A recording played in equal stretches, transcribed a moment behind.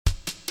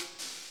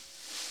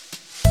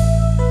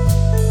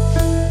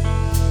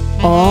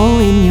All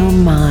in your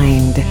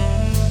mind.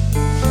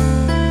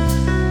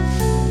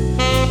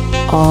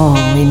 All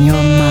in your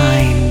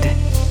mind.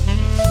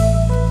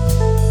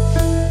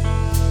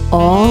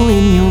 All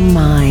in your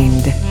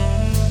mind.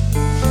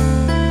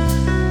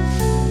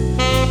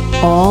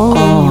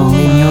 All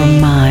in your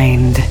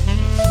mind.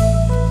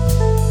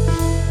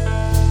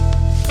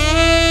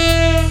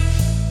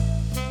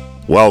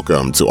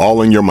 Welcome to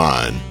All in Your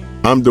Mind.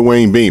 I'm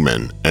Dwayne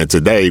Beeman, and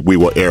today we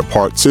will air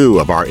part 2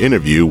 of our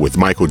interview with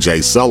Michael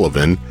J.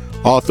 Sullivan,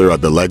 author of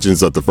the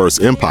Legends of the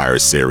First Empire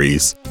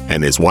series,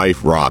 and his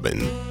wife,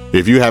 Robin.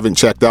 If you haven't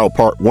checked out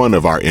part 1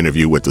 of our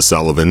interview with the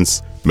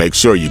Sullivans, make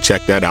sure you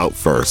check that out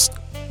first.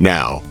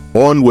 Now,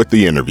 on with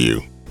the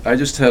interview. I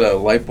just had a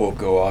light bulb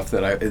go off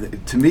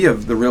that to me,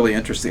 of the really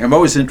interesting. I'm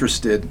always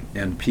interested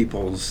in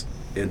people's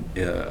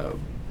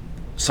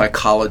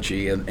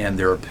psychology and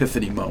their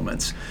epiphany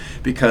moments,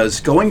 because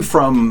going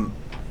from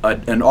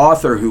an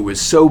author who was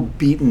so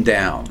beaten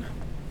down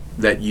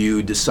that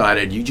you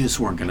decided you just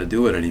weren't going to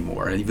do it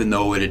anymore, and even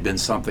though it had been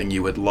something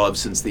you had loved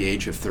since the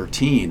age of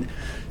 13,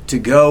 to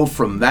go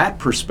from that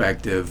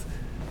perspective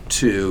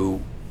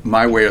to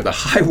My Way or the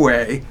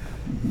Highway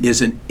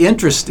is an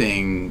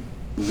interesting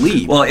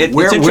leap. Well, it's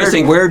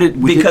interesting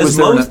because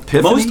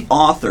most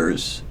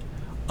authors,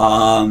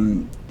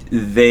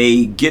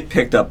 they get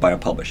picked up by a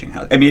publishing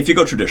house. I mean, if you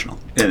go traditional,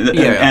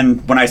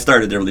 and when I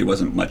started, there really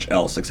wasn't much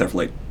else except for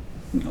like,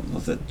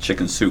 the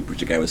chicken soup,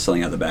 which a guy was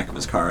selling out of the back of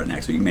his car, and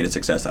actually made a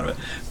success out of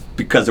it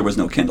because there was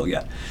no Kindle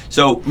yet.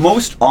 So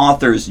most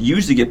authors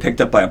usually get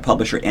picked up by a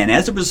publisher, and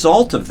as a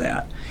result of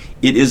that,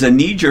 it is a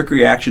knee-jerk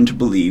reaction to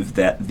believe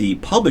that the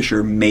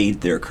publisher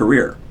made their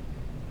career.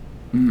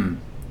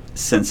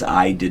 Since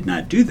I did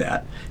not do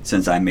that,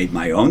 since I made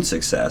my own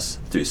success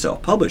through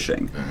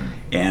self-publishing,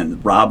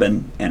 and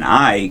Robin and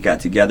I got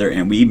together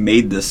and we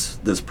made this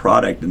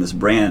product and this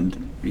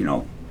brand,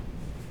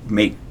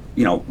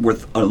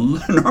 worth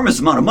an enormous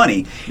amount of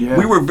money. Yeah.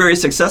 We were very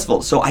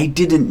successful, so I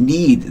didn't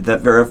need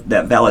that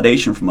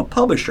validation from a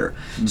publisher.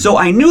 So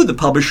I knew the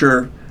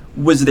publisher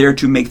was there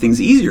to make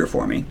things easier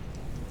for me.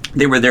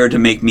 They were there to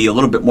make me a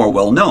little bit more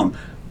well-known,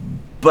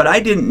 but I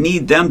didn't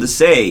need them to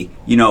say,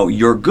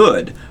 you're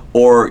good,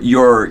 or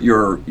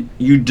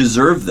you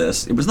deserve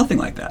this. It was nothing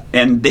like that.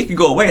 And they could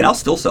go away and I'll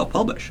still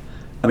self-publish.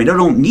 I mean, I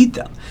don't need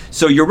them.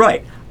 So you're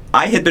right.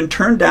 I had been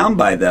turned down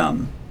by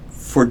them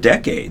for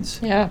decades.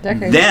 Yeah,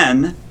 decades.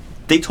 Then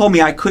they told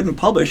me I couldn't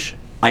publish.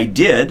 I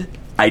did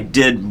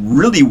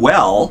really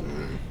well.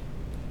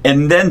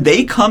 And then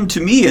they come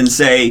to me and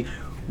say,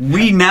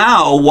 we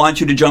now want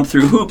you to jump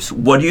through hoops.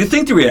 What do you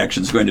think the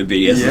reaction is going to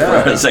be as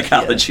far as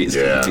psychology is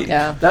going to be?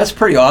 Yeah. That's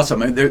pretty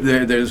awesome. I mean,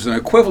 there's an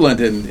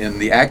equivalent in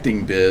the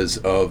acting biz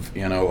of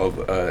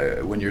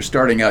when you're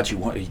starting out, you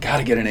got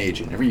to get an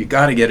agent. You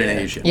got to get an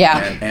agent.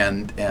 Yeah.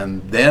 And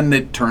then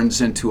it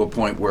turns into a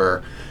point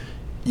where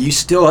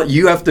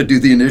you have to do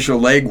the initial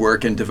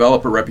legwork and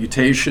develop a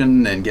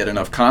reputation and get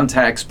enough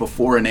contacts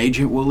before an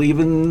agent will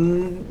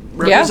even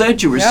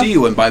represent you or see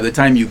you. And by the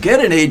time you get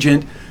an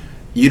agent,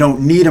 you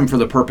don't need them for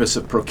the purpose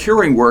of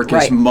procuring work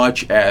as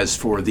much as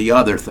for the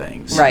other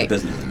things. Right.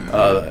 Business.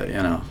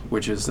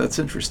 That's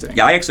interesting.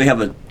 Yeah, I actually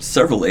have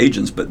several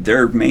agents, but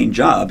their main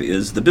job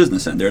is the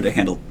business end. They're to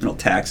handle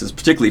taxes,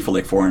 particularly for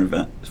like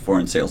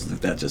foreign sales.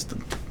 That's just a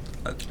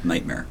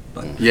nightmare.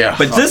 But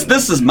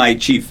this is my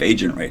chief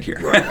agent right here.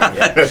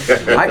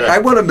 I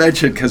want to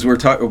mention, because we're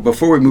talking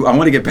before we move. I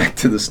want to get back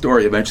to the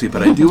story eventually,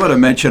 but I do want to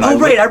mention. I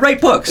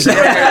write books.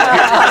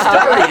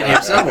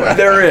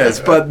 There is,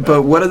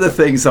 but one of the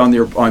things on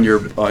your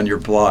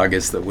blog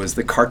was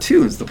the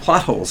cartoons, the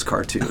plot holes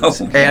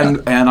cartoons,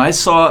 and I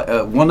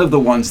saw one of the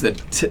ones that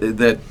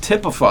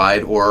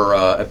typified or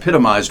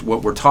epitomized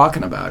what we're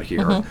talking about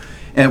here.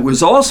 And it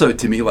was also,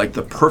 to me, like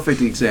the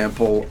perfect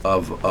example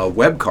of a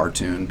web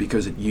cartoon,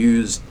 because it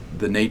used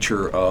the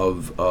nature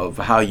of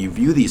how you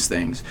view these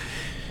things.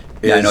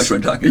 Yeah, I know what you're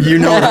talking about. You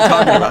know what I'm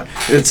talking about.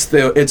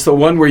 It's the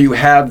one where you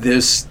have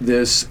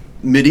this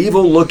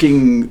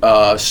medieval-looking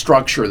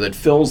structure that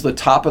fills the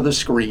top of the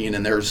screen,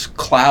 and there's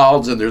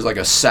clouds, and there's like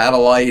a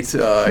satellite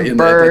at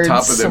the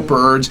top of the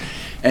birds,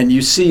 and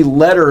you see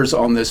letters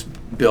on this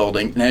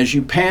building, and as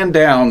you pan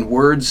down,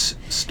 words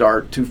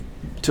start to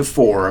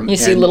form. You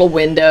see little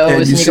windows,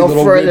 and you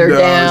go further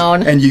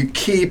down. And you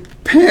keep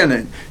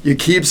panning. You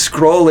keep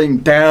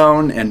scrolling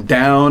down and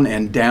down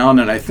and down,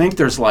 and I think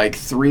there's like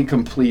 3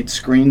 complete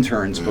screen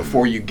turns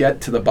before you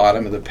get to the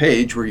bottom of the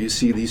page where you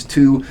see these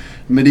 2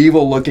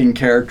 medieval-looking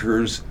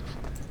characters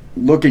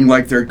looking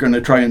like they're going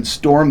to try and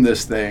storm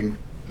this thing,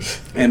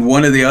 and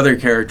one of the other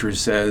characters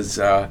says,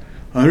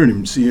 I don't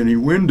even see any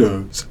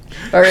windows.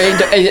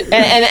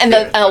 And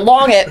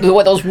along it,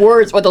 what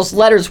those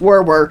letters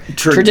were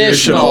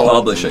traditional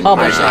publishing.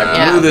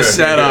 I blew the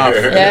set up.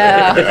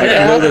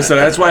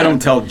 That's why I don't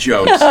tell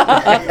jokes.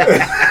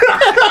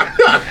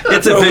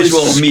 It's a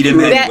visual medium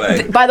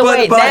anyway. By the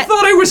way, I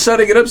thought I was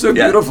setting it up so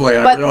beautifully.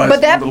 But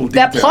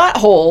that plot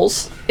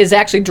holes is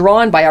actually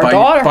drawn by our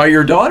daughter. By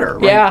your daughter,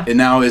 right? Yeah. And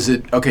now is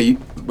it okay?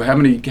 how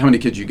many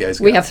kids you guys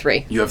got? We have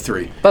 3. You have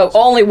 3. But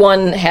only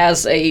one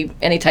has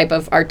any type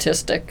of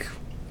artistic.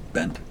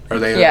 Bent. Are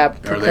they Yeah,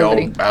 are they all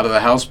proclivity. out of the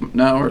house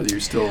now, or are you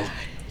still?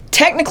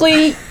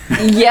 Technically,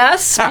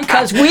 yes,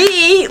 because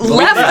we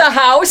left the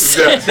house.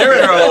 They're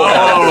in our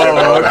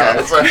old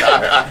house.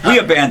 We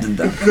abandoned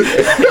them.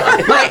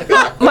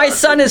 My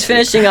son is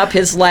finishing up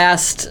his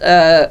last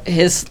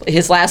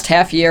his last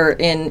half year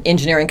in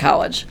engineering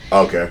college.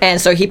 Okay.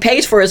 And so he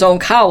pays for his own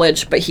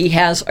college, but he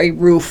has a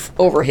roof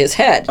over his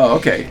head. Oh,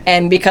 okay.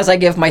 And because I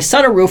give my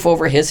son a roof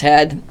over his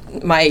head,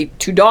 my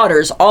 2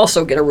 daughters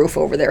also get a roof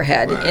over their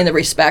head in the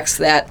respects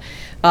that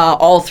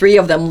all 3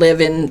 of them live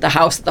in the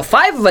house that the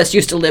 5 of us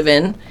used to live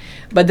in.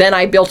 But then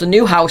I built a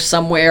new house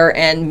somewhere,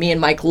 and me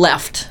and Mike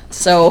left.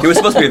 So It was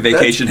supposed to be a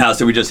vacation house,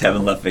 and we just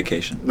haven't left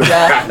vacation.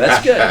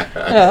 That's good.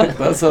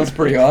 That sounds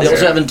pretty They also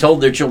awesome. haven't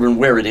told their children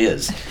where it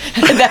is.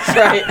 that's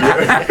right.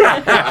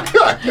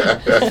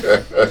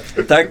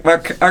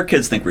 Our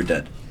kids think we're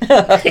dead.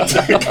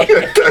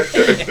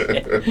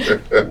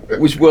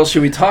 Well,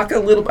 should we talk a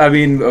little? I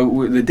mean,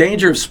 the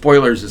danger of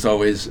spoilers is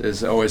always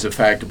a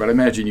factor, but I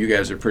imagine you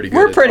guys are pretty good.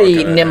 We're at pretty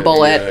talking,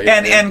 nimble at-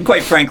 And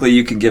quite frankly,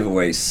 you can give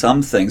away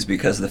some things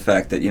because of the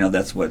fact that,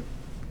 that's what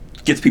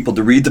gets people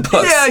to read the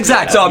books. Yeah,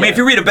 exactly. So, I mean, if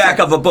you read a back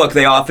of a book,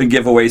 they often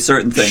give away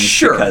certain things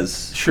Sure,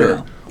 because, sure.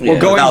 Yeah. Well,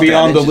 going Without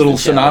beyond that, the it's little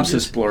just the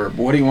synopsis blurb,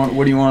 what do you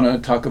want to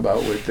talk about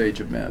with Age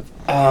of Myth?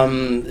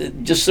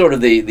 Just sort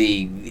of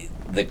the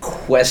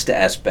quest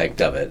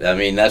aspect of it. I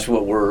mean, that's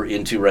what we're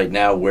into right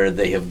now, where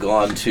they have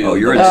gone to. Oh,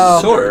 you're into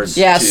Swords.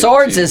 Yeah, to-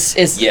 Swords to-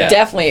 is yeah.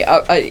 definitely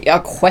a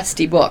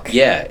questy book.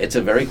 Yeah, it's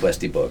a very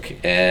questy book,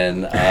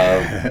 and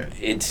and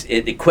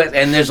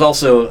there's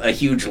also a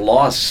huge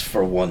loss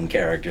for one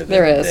character. That,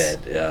 There is.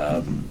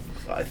 That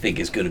I think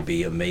is going to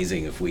be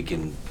amazing if we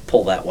can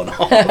pull that one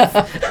off.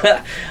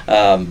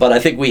 But I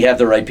think we have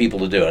the right people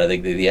to do it. I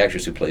think the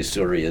actress who plays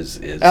Suri is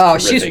Oh,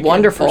 she's terrific, and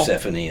wonderful.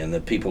 Persephone and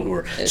the people who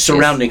are She's-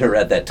 surrounding her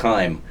at that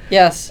time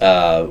Yes.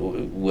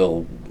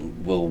 will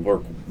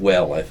work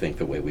well. I think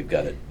the way we've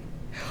got it.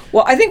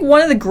 Well, I think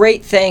one of the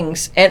great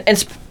things, and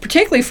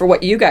particularly for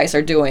what you guys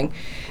are doing,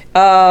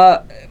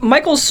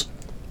 Michael's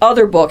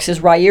other books, his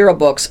Rhaenyra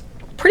books,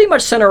 pretty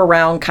much center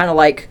around kind of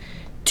like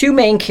 2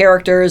 main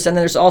characters, and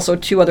there's also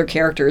 2 other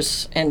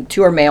characters, and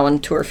 2 are male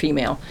and 2 are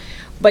female.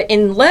 But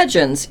in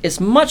Legends, it's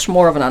much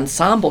more of an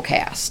ensemble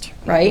cast,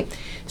 right?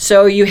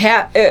 So you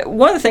have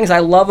one of the things I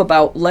love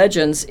about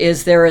Legends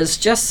is there is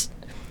just,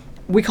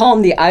 we call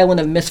them the island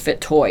of misfit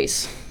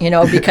toys,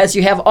 because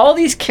you have all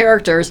these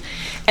characters,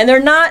 and they're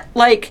not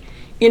like,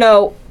 you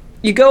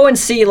go and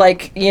see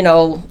like,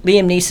 Liam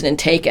Neeson in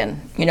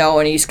Taken,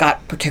 and he's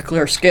got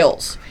particular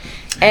skills.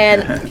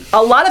 And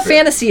a lot of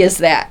fantasy is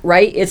that,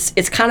 right?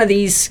 It's kind of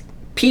these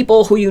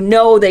people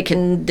who they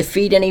can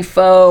defeat any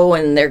foe,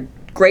 and they're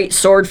great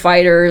sword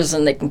fighters,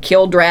 and they can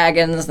kill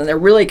dragons, and they're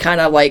really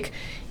kind of like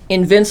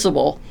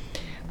invincible.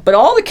 But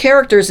all the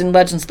characters in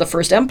Legends of the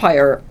First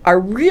Empire are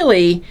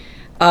really,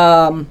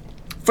 for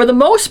the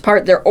most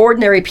part, they're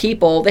ordinary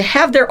people. They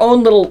have their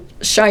own little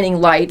shining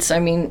lights. I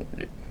mean,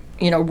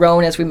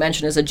 Roan, as we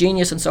mentioned, is a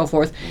genius and so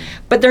forth.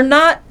 But they're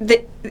not,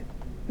 they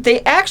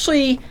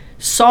actually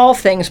solve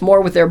things more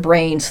with their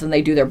brains than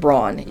they do their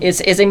brawn.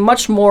 Is a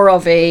much more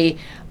of a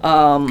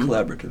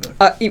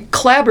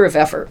collaborative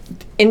effort.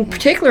 In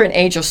particular, in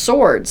Age of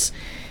Swords,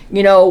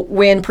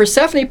 when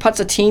Persephone puts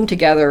a team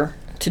together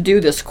to do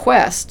this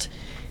quest,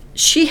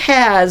 she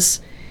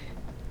has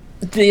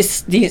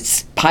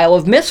this pile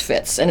of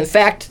misfits, and in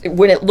fact,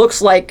 when it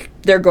looks like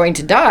they're going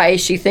to die,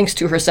 she thinks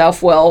to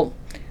herself, well,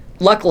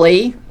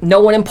 luckily, no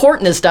one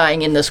important is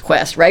dying in this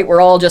quest, right?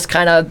 We're all just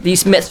kind of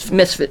these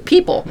misfit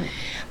people.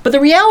 But the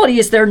reality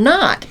is they're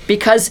not,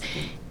 because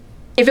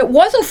if it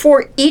wasn't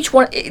for each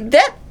one,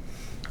 that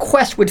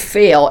quest would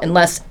fail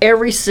unless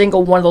every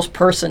single one of those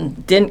person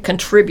didn't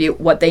contribute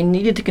what they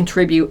needed to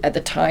contribute at the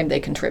time they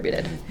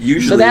contributed.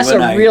 Usually so that's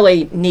when a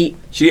really neat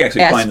She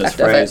actually coined this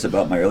aspect of it. phrase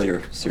about my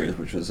earlier series,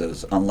 which was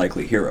as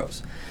unlikely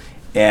heroes.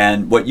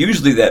 And what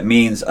usually that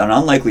means, an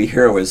unlikely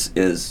hero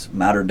is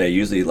modern day,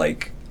 usually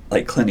like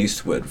Clint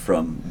Eastwood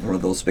from one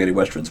of those spaghetti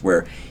westerns,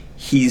 where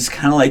he's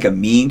kind of like a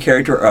mean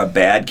character or a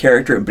bad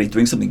character, but he's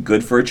doing something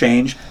good for a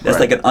change. That's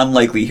Right. like an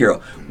unlikely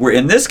hero. Where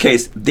in this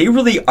case, they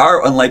really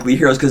are unlikely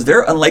heroes because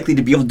they're unlikely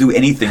to be able to do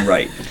anything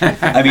right.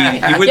 I mean,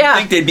 you wouldn't Yeah.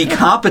 think they'd be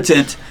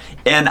competent.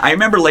 And I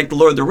remember, like, The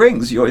Lord of the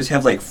Rings, you always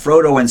have, like,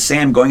 Frodo and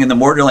Sam going in the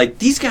mortar, like,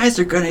 these guys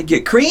are going to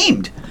get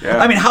creamed. Yeah.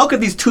 I mean, how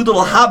could these 2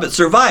 little hobbits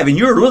survive? And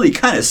you're really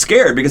kind of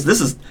scared because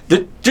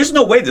there's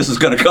no way this is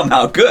going to come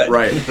out good.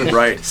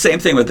 Right. Same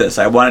thing with this.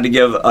 I wanted to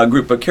give a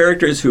group of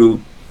characters who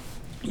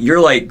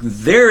you're like,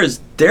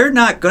 they're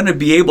not going to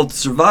be able to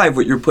survive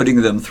what you're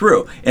putting them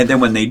through. And then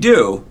when they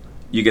do,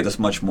 you get this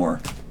much more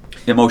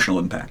emotional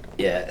impact.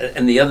 Yeah,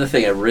 and the other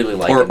thing I really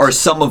like, Or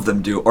some of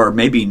them do, or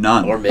maybe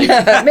none. or maybe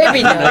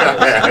Maybe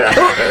not.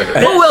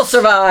 Who will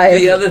survive?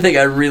 the other thing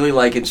I really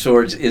like in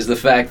Swords is the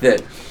fact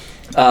that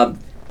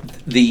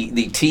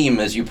the team,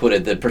 as you put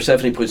it, that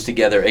Persephone puts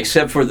together,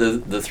 except for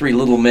the three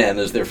little men,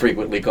 as they're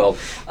frequently called,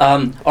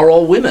 are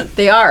all women.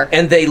 They are.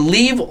 And they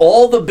leave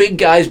all the big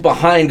guys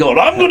behind going,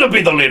 I'm going to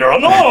be the leader.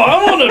 No,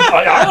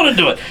 I want to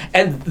do it.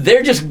 And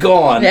they're just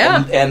gone.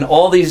 Yeah. And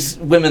all these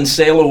women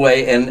sail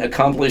away and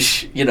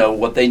accomplish,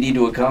 what they need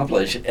to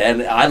accomplish.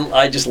 And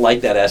I just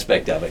like that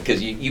aspect of it,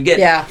 because you get...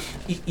 Yeah.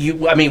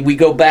 We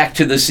go back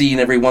to the scene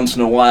every once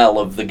in a while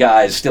of the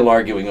guys still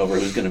arguing over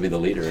who's going to be the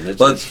leader. And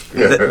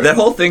that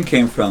whole thing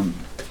came from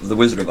The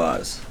Wizard of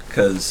Oz,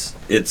 because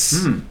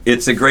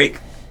it's a great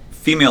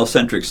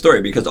female-centric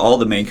story, because all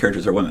the main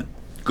characters are women,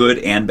 good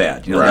and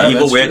bad. Right, the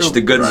evil that's witch, true.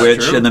 the good That's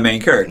witch, true. and the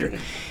main character.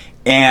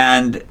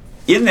 And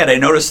in that, I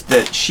noticed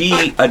that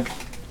she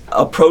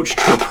approached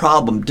her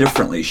problem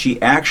differently.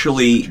 She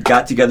actually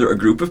got together a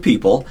group of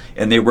people,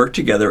 and they worked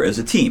together as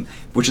a team,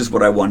 which is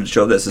what I wanted to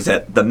show this, is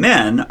that the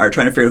men are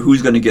trying to figure out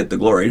who's going to get the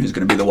glory and who's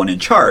going to be the one in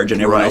charge,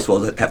 and everyone else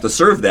will have to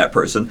serve that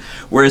person.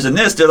 Whereas in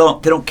this, they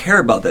don't care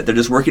about that. They're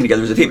just working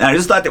together as a team. And I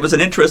just thought that was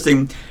an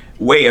interesting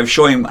way of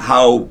showing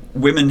how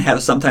women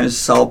have sometimes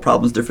solved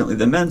problems differently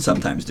than men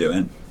sometimes do.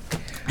 And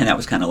that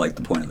was kind of like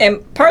the point of that.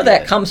 And part of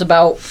that comes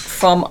about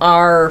from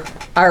our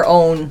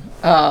own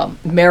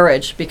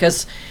marriage,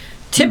 because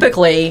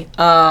typically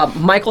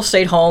Michael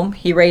stayed home,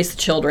 he raised the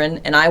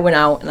children, and I went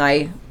out and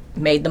I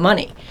made the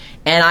money.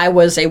 And I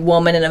was a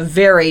woman in a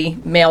very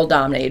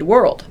male-dominated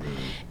world.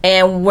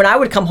 And when I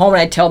would come home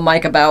and I'd tell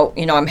Mike about,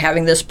 I'm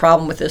having this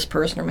problem with this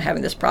person, or I'm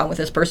having this problem with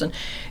this person,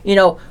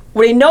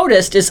 what he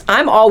noticed is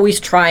I'm always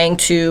trying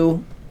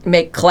to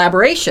make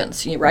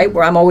collaborations, right?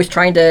 Where I'm always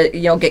trying to,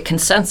 get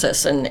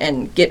consensus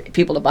and get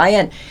people to buy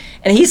in.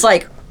 And he's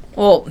like,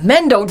 well,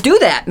 men don't do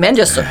that. Men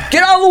just get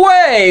out of the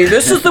way.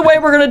 This is the way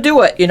we're going to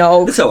do it,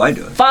 That's how I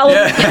do it. Follow,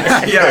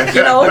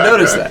 I've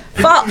noticed that.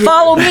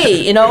 follow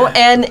me,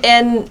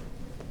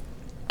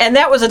 and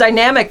that was a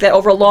dynamic that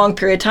over a long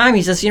period of time,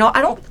 he says,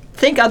 I don't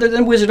think other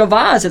than Wizard of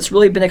Oz, it's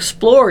really been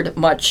explored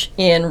much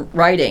in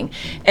writing,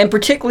 and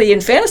particularly in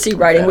fantasy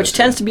writing, which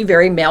tends to be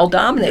very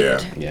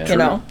male-dominated, Yeah.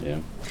 Yeah.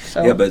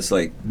 So. Yeah, but it's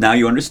like, now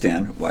you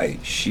understand why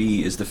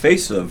she is the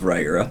face of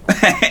Rhaenyra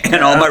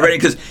and all my writing,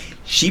 because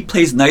she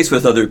plays nice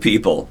with other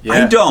people. I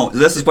Yeah. don't.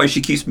 This is why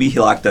she keeps me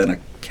locked in a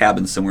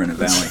cabin somewhere in a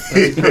valley.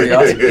 Pretty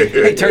awesome.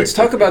 Hey, Terrence,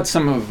 talk about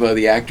some of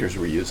the actors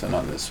we're using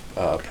on this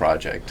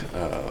project.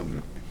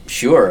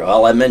 Sure.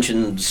 Well, I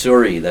mentioned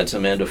Suri. That's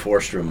Amanda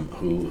Forstrom,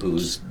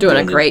 who's Doing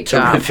a great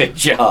job. Terrific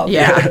job.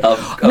 Yeah.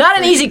 of Not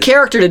an easy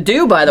character to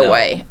do, by the No.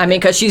 way. I mean,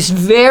 because she's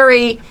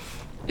very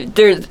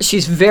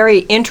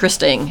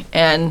interesting,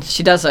 and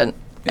she does an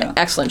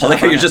excellent I job. like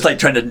how on you're it. just like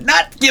trying to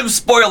not give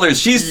spoilers.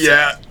 She's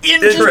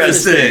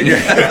Interesting.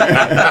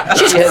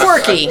 She's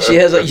quirky. She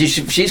has.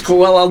 She's cool.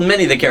 Well,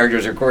 many of the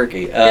characters are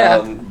quirky.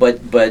 Yeah.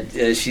 But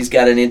she's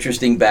got an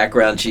interesting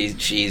background.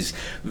 She's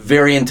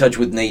very in touch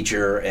with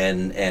nature,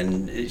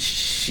 and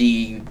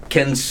she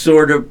can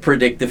sort of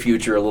predict the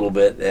future a little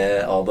bit,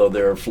 although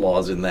there are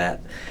flaws in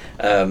that.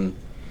 And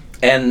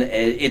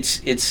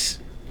it's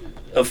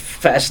a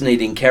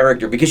fascinating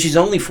character because she's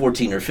only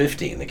 14 or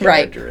 15. The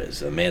character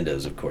is. Amanda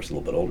is, of course, a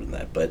little bit older than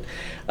that, but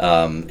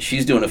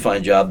she's doing a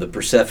fine job. The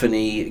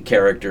Persephone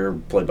character,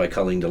 played by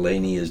Colleen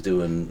Delaney, is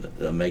doing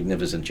a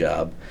magnificent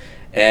job,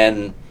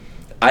 and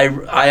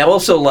I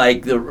also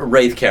like the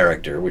Wraith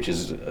character, which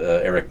is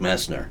Eric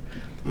Messner,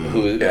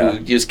 who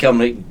just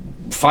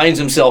finds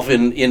himself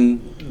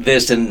in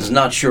this and is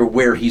not sure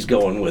where he's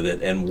going with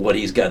it and what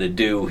he's got to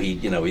do.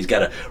 He's got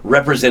to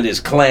represent his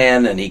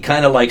clan, and he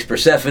kind of likes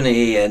Persephone,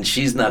 and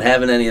she's not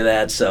having any of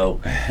that.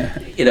 So,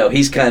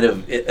 he's kind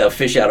of a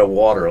fish out of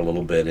water a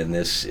little bit in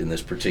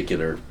this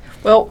particular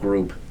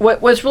group.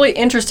 What's really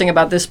interesting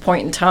about this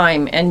point in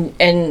time, and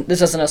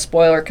this isn't a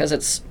spoiler because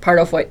it's part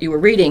of what you were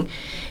reading,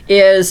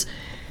 is,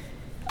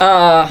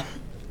 the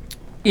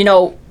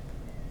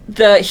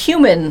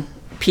human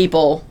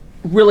people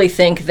really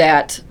think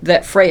that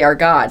Frey are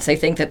gods. They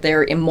think that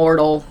they're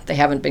immortal, they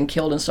haven't been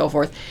killed, and so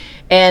forth.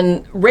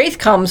 And Wraith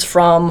comes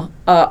from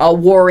a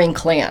warring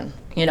clan.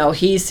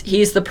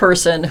 He's the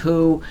person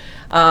who,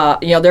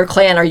 their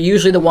clan are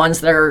usually the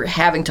ones that are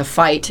having to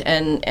fight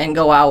and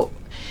go out.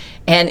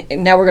 And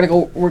now we're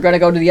gonna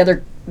go to the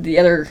other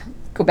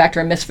go back to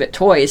our Misfit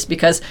toys,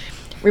 because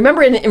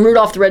remember in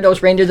Rudolph the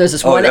Red-Nosed Reindeer, there's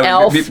this one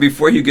elf.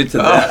 Before you get to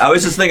that, I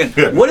was just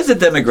thinking, what is the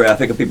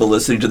demographic of people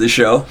listening to the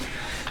show?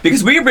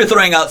 Because we were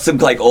throwing out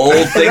some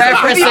old things.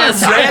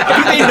 References.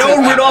 Do they know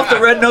Rudolph the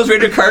Red-Nosed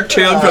Reindeer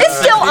cartoon? It's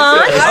still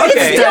on. Okay.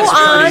 It's still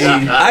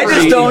on. I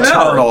just don't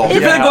know. Eternal.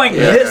 If they're going,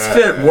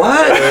 Misfit,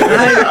 what?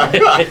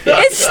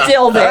 It's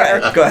still there.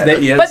 Go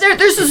ahead. But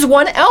there's this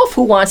one elf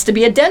who wants to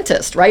be a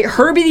dentist, right?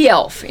 Herbie the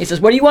elf. He says,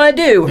 "What do you want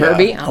to do,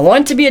 Herbie?" "I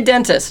want to be a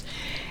dentist."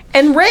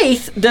 And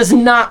Wraith does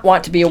not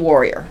want to be a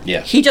warrior.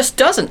 Yeah. He just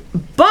doesn't.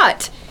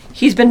 But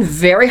he's been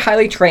very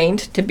highly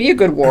trained to be a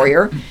good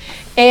warrior.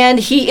 And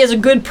he is a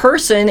good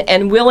person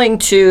and willing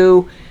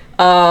to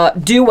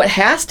do what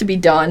has to be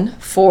done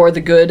for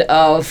the good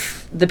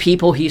of the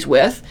people he's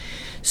with.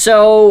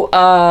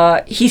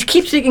 So he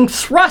keeps getting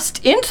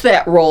thrust into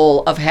that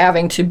role of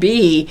having to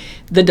be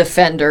the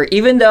defender,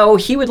 even though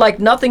he would like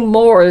nothing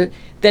more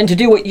than to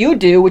do what you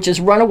do, which is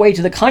run away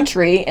to the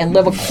country and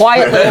live a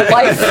quiet little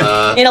life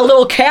in a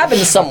little cabin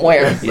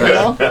somewhere. You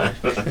know?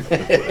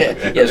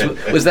 Yes,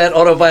 was that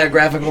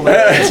autobiographical?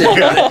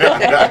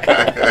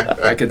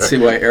 I can see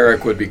why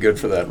Eric would be good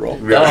for that role.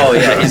 Oh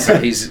yeah,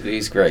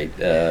 he's great.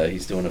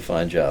 He's doing a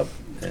fine job.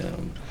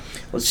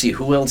 Let's see,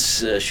 who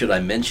else should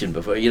I mention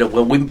before? You know,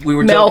 when we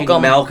were talking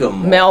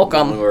Malcolm.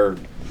 Malcolm. We were,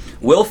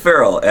 Will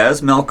Ferrell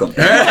as Malcolm.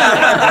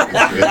 I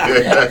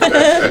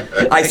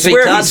actually,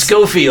 swear Todd he's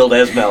Schofield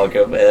as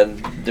Malcolm,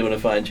 and doing a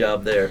fine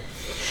job there.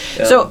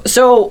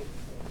 So,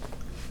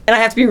 and I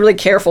have to be really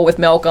careful with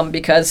Malcolm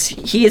because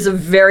he is a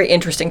very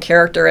interesting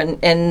character,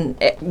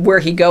 and where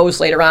he goes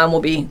later on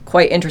will be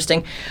quite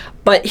interesting.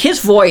 But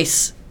his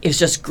voice is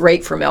just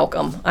great for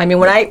Malcolm. I mean,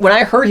 when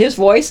I heard his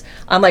voice,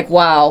 I'm like,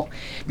 wow,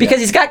 because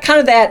he's got kind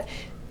of that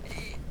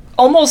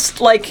almost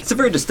like. It's a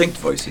very distinct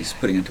voice he's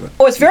putting into it.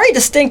 Oh, it's very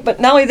distinct, but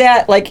not only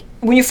that, like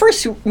when you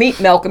first meet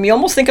Malcolm, you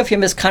almost think of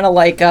him as kind of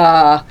like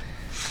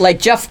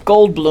Jeff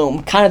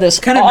Goldblum, kind of this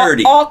kind of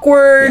nerdy,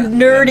 awkward,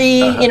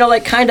 nerdy, you know,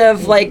 like kind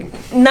of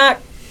like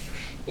not,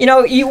 you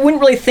know, you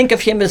wouldn't really think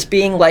of him as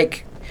being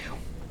like.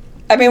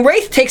 I mean,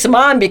 Wraith takes him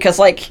on because,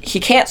 like,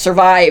 he can't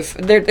survive.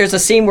 There's a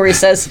scene where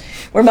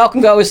where Malcolm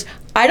goes,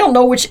 I don't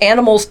know which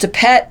animals to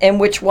pet and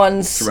which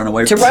ones to run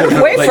away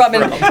from.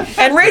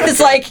 And Wraith is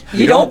like,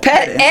 you don't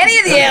pet any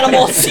of the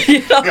animals,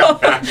 you know?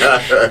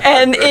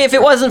 And if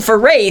it wasn't for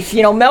Wraith,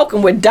 you know,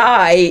 Malcolm would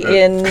die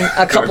in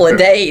a couple of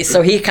days.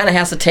 So he kind of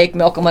has to take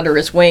Malcolm under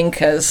his wing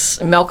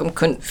because Malcolm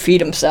couldn't feed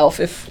himself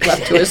if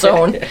left to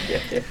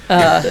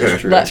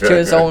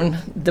his own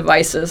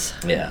devices.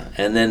 Yeah,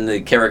 and then the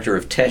character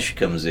of Tesh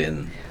comes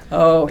in.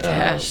 Oh,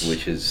 Tesh.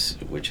 Which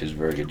is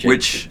very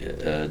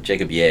good.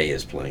 Jacob Ye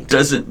is playing.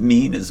 Doesn't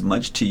mean as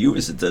much to you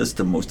as it does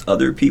to most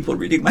other people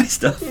reading my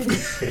stuff.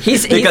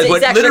 He's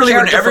literally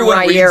when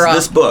everyone reads Rhaenyra.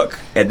 this book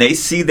and they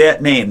see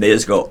that name, they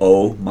just go,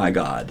 "Oh my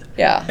God!"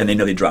 Yeah, and they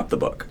know they dropped the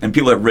book. And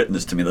people have written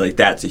this to me, they're like,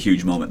 "That's a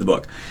huge moment in the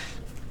book."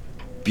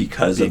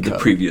 Because of the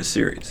previous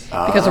series.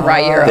 Because of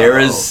Rhaenyra.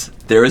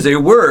 There is a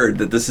word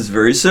that this is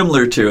very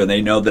similar to, and they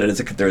know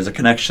that there's a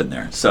connection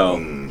there. So,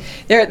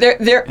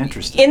 they're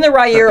interesting. In the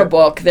Rhaenyra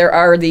book, there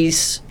are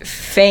these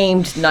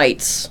famed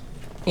knights,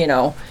 you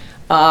know,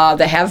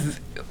 that have,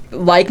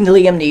 like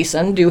Liam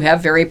Neeson, do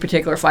have very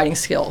particular fighting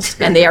skills,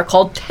 and they are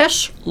called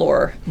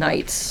Teshlor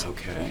knights.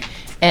 Okay.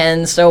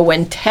 And so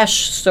when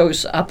Tesh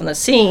shows up on the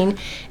scene,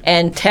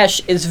 and Tesh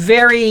is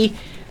very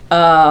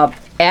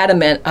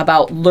adamant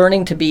about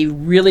learning to be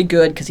really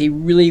good because he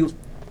really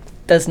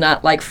does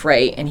not like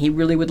Frey, and he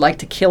really would like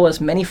to kill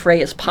as many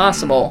Frey as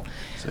possible.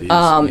 So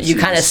you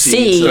kind of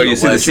see. So you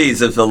see the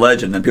seeds of the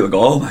legend, and people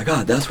go, "Oh my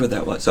God, that's where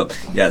that was." So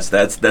yes,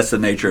 that's the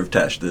nature of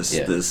Tesh.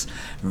 This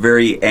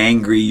very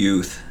angry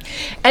youth.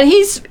 And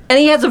he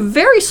has a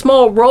very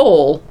small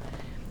role,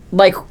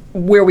 like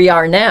where we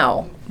are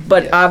now.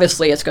 But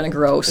obviously, it's going to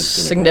grow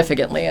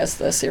significantly as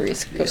the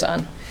series goes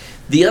on.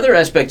 The other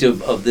aspect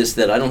of this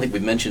that I don't think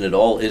we've mentioned at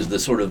all is the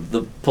sort of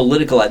the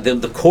political,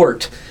 the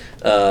court,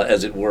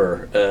 as it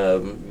were,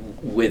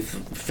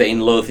 with Fane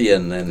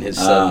Lothian and his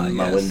son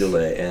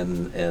Mawindule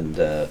and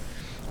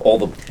all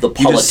the politicians.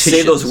 You just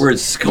say those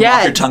words, come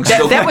off your tongue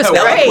so that was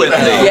great.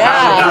 eloquently.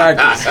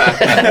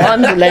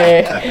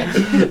 Wonderly.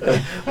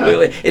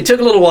 It took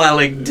a little while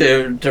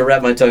to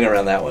wrap my tongue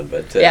around that one,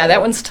 but that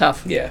one's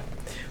tough. Yeah,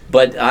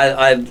 but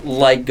I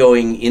like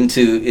going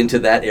into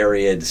that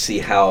area to see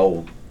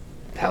how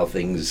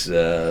things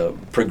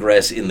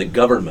progress in the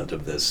government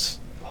of this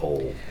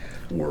whole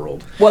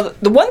world. Well,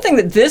 the one thing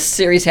that this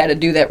series had to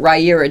do that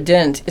Rhaenyra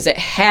didn't is it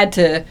had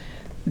to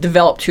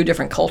develop two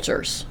different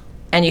cultures.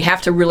 And you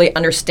have to really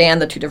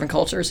understand the two different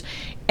cultures.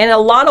 And in a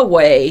lot of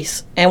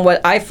ways, and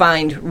what I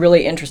find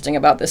really interesting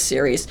about this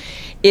series,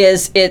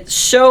 is it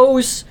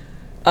shows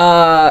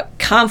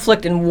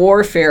conflict and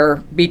warfare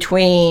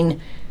between,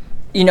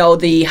 you know,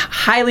 the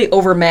highly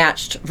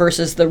overmatched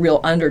versus the real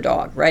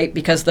underdog, right?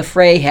 Because the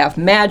Frey have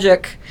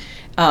magic,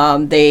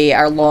 they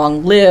are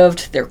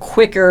long-lived, they're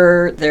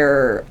quicker, they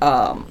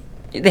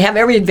have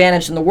every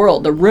advantage in the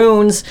world. The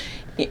runes,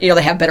 you know,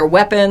 they have better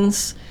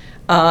weapons,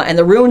 and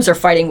the runes are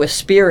fighting with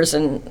spears,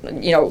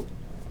 and, you know,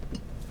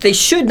 they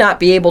should not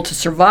be able to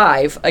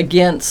survive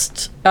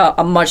against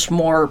a much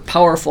more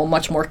powerful,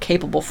 much more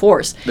capable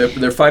force.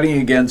 They're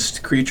fighting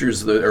against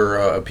creatures that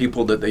are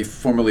people that they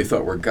formerly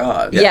thought were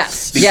gods.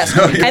 Yes.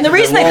 And the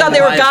reason they thought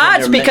they were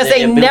gods because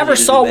they never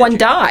saw one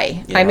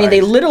die. I mean,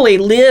 they literally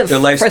lived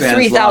for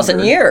 3,000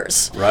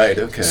 years. Right.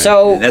 Okay.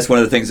 So and that's one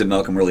of the things that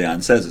Malcolm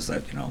Rhaenyra says is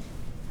that, you know,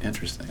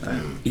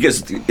 interesting.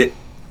 Because they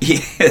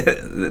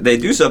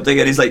do something,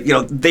 and he's like, you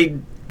know,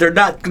 they're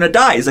not going to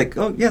die. He's like,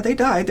 oh yeah, they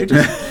died. They're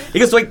just. He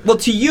goes like, well,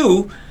 to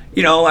you,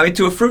 you know, I mean,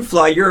 to a fruit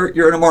fly, you're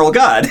an immoral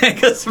god.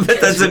 Because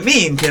that doesn't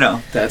mean, you know.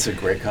 That's a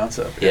great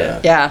concept.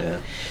 Yeah.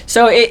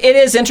 So it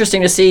is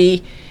interesting to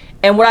see,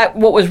 and what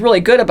was really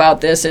good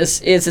about this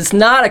is it's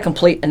not a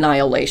complete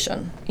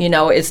annihilation. You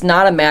know, it's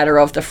not a matter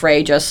of the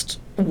Frey just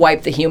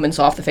wipe the humans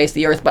off the face of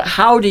the earth, but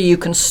how do you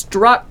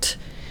construct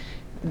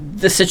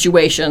the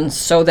situations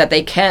so that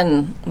they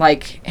can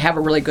like have a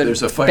really good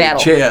There's a fighting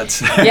battle.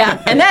 chance.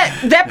 Yeah, and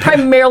that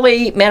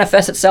primarily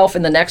manifests itself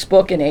in the next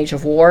book, in Age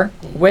of War,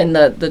 when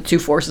the two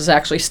forces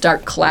actually start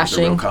There's a real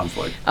clashing.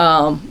 conflict.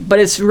 But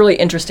it's really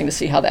interesting to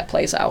see how that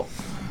plays out.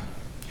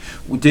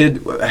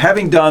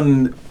 Having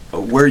done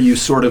where you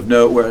sort of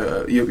know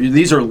where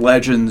these are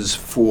legends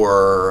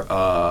for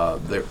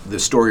the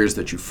stories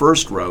that you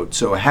first wrote.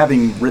 So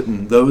having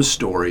written those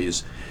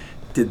stories,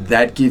 did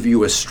that give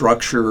you a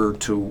structure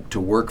to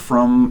work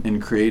from in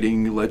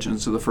creating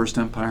Legends of the First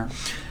Empire?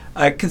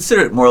 I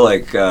consider it more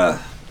like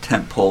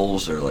tent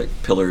poles or like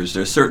pillars.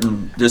 There's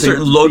certain beats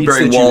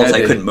load-bearing that you walls had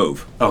I to- couldn't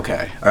move.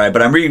 Okay. All right,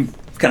 but I'm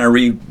kind of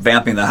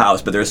revamping the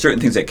house, but there are certain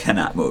things that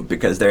cannot move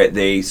because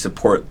they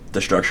support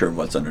the structure of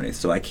what's underneath.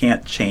 So I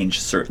can't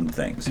change certain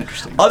things.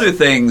 Interesting. Other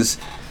things,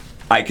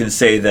 I can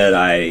say that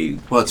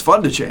Well, it's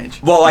fun to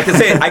change. Well, I can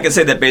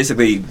say that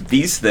basically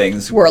these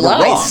things Were were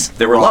lies. wrong.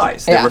 They were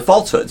lies. They Yeah. were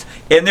falsehoods.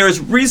 And there's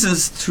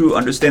reasons to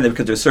understand that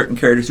because there's certain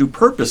characters who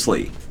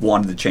purposely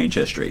wanted to change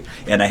history,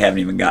 and I haven't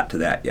even got to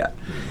that yet.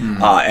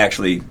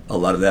 Actually, a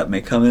lot of that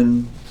may come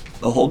in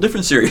a whole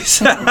different series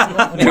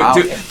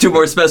to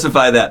more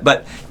specify that.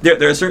 But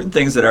there are certain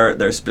things that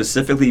are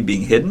specifically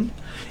being hidden,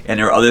 and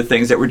there are other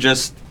things that were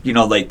just,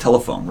 like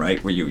telephone,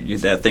 right? Where you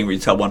that thing where you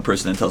tell one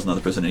person and tells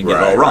another person and you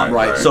get it all wrong.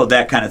 right. So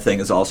that kind of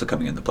thing is also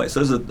coming into play.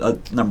 So there's a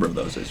number of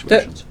those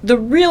situations. The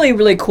really,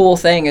 really cool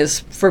thing is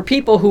for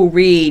people who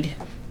read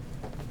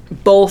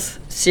both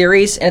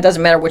series, and it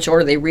doesn't matter which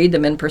order they read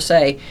them in per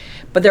se,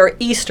 but there are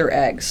Easter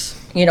eggs,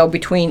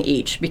 between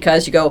each,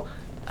 because you go,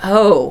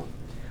 oh,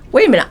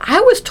 wait a minute,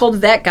 I was told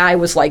that guy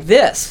was like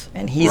this,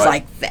 and he's Right.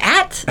 like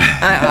that?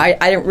 I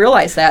didn't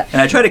realize that.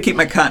 And I try to keep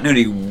my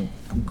continuity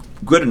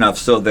good enough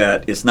so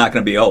that it's not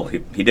going to be,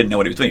 he didn't know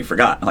what he was doing, he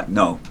forgot. I'm like,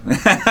 no.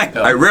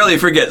 I rarely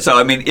forget. So,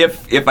 I mean,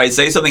 if I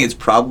say something, it's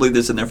probably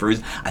this in there for a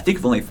reason. I think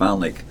I've only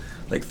found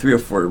like 3 or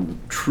 4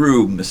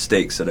 true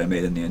mistakes that I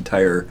made in the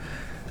entire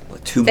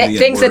 2 million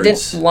Things that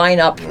words. didn't line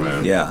up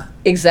Yeah.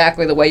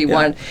 exactly the way you Yeah.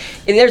 wanted.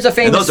 And there's a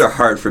famous. And those are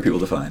hard for people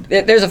to find.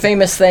 There's a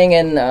famous thing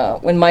in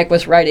when Mike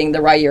was writing the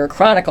Rhaenyra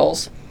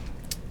Chronicles.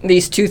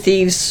 These two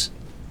thieves,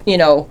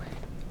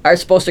 are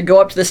supposed to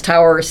go up to this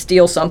tower,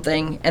 steal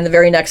something, and the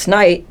very next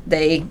night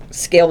they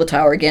scale the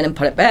tower again and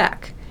put it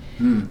back.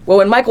 Well,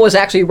 when Michael was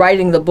actually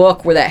writing the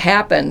book where that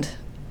happened,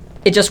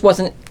 it just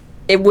wasn't.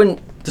 It wouldn't.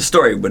 The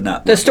story would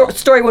not. The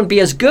story wouldn't be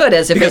as good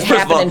as if Because it first of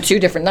happened all, in 2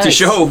 different nights. to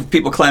show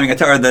people climbing a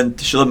tower, then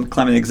to show them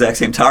climbing the exact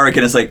same tower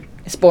again, it's like,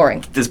 It's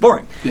boring. it's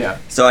boring. Yeah.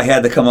 So I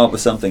had to come up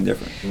with something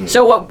different.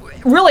 So what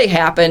really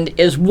happened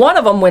is one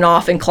of them went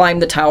off and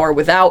climbed the tower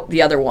without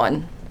the other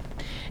one.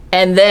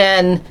 And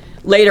then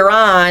later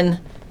on,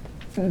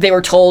 they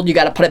were told you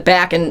got to put it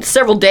back, and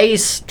several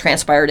days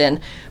transpired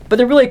in. But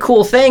the really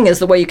cool thing is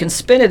the way you can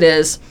spin it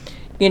is,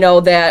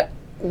 that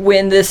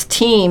when this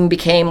team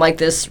became like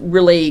this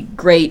really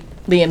great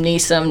Liam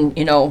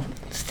Neeson,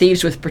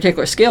 thieves with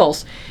particular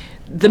skills,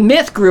 the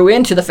myth grew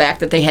into the fact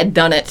that they had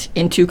done it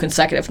in 2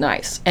 consecutive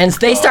nights, and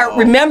they start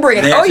remembering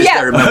it. They Oh actually yeah,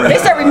 start remembering they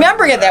it. start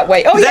remembering it that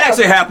way. Oh That yeah,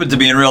 actually happened to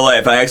me in real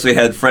life. I actually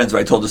had friends where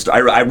I told a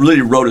story. I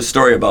really wrote a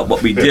story about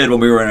what we did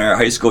when we were in our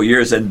high school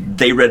years, and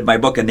they read my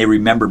book and they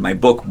remembered my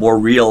book more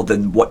real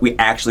than what we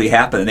actually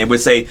happened. And they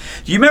would say,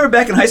 "Do you remember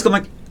back in high school?"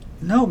 I'm like,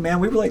 "No,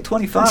 man, we were like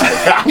 25."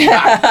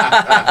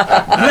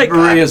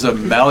 Memory is a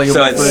malleable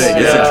So it's- thing.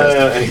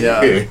 it's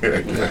Yeah.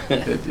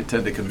 You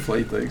tend to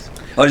conflate things.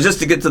 Oh, just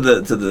to get to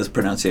the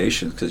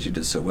pronunciation, because you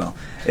did so well.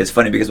 It's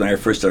funny because when I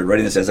first started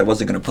writing this, as I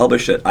wasn't going to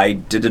publish it, I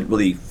didn't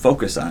really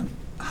focus on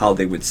how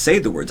they would say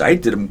the words. I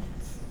did them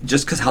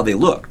just because how they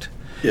looked.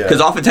 Yeah.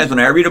 Because oftentimes when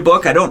I read a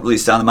book, I don't really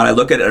sound them out. I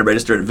look at it, I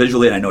register it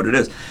visually, and I know what it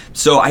is.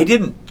 So I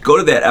didn't go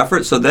to that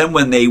effort. So then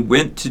when they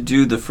went to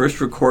do the first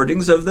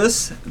recordings of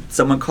this,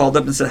 someone called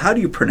up and said, "How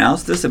do you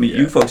pronounce this?" I mean,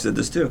 you folks did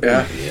this too.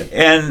 Yeah.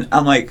 And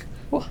I'm like,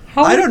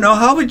 how- I don't know.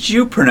 How would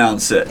you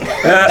pronounce it?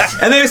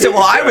 And they said,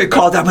 "Well, I would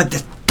call it that."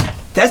 But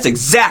that's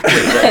exactly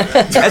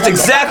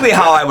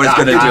how I was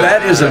going to do it.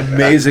 That is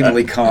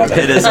amazingly common.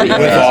 It is. with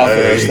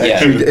authors.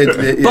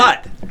 Yeah.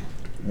 But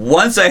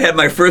once I had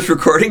my first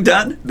recording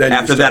done, Then you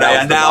after that I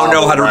spelled the now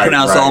know how to Right,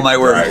 pronounce right, all my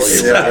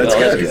words. right. Yeah, that's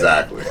good.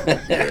 Exactly.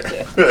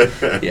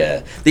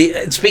 Yeah.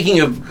 Speaking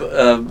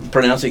of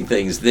pronouncing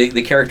things,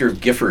 the character of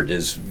Gifford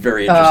is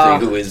very interesting.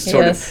 Who is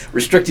sort yes. of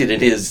restricted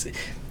in his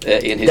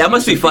That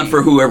must be use of fun the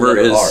for whoever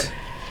letter is. R.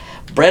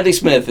 Bradley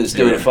Smith is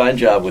doing a fine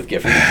job with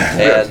Gifford,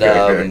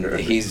 and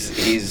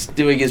he's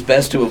doing his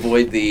best to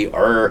avoid the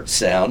R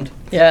sound.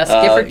 Yes,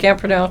 Uh, Gifford can't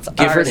pronounce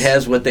Gifford R's.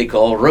 has what they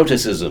call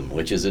roticism,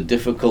 which is a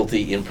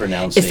difficulty in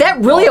pronouncing. Is that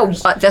really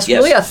R's. that's Yes.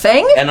 really a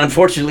thing? And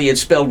unfortunately,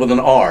 it's spelled with an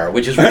R,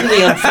 which is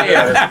really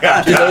unfair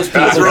to those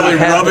people. It's really who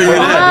have rubbing it in.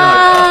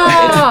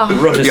 Ah. It's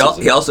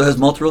roticism. He also has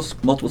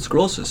multiple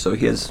sclerosis, so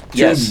he has 2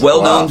 Yes.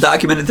 well-known Wow.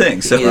 documented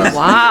things. So. He is.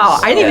 Wow,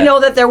 I didn't even Yeah. know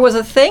that there was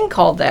a thing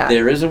called that.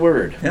 There is a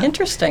word.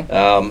 Interesting.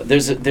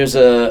 There's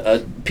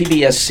a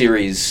PBS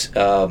series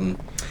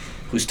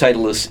whose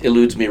title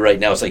eludes me right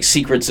now. It's like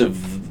Secrets of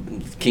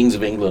Kings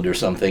of England or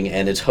something,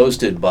 and it's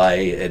hosted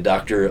by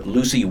Dr.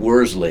 Lucy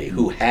Worsley,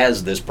 who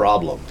has this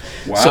problem.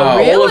 Wow. So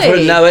all of her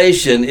Really?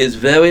 narration is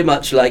very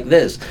much like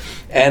this.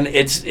 And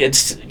it's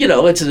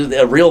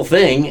a real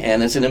thing,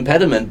 and it's an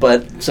impediment,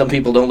 but some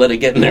people don't let it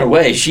get in their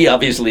way. She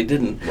obviously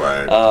didn't.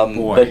 Right.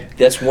 Boy. But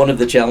that's one of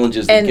the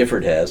challenges that And-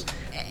 Gifford has.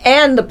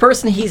 And the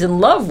person he's in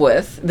love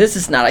with, this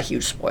is not a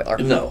huge spoiler.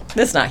 No.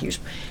 This is not huge.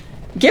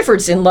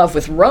 Gifford's in love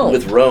with Roan.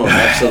 With Roan,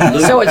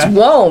 absolutely. So it's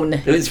Wone.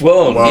 It's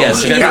Roan,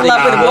 yes. He's in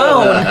love with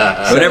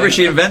Roan. Whenever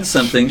she invents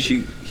something,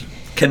 she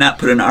cannot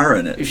put an R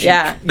in it.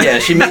 Yeah. Yeah,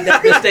 she made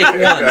that mistake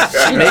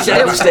once. She made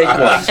that mistake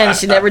once. And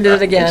she never did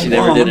it again. She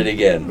never did it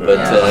again. But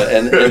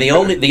and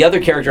the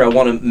other character I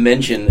want to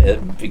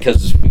mention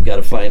because we've got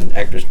to find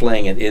actors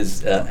playing it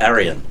is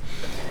Arian.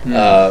 Who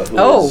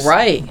Oh, is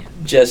right.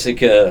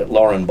 Jessica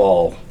Lauren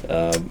Ball.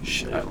 I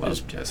is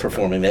love Jessica.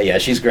 performing that. Yeah,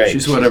 she's great.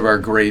 She's one of our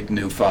great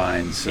new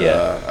finds.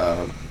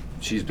 Yeah.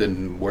 She's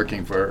been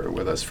working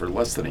with us for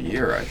less than a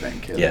year, I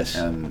think. And, Yes.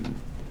 And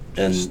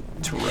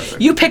and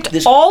terrific. You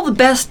picked all the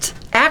best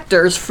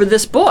actors for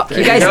this book.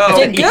 You guys go.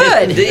 did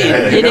good.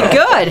 Indeed. You did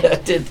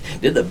good.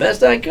 did the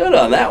best I could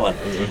on that one.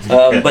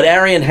 But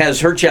Arian has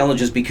her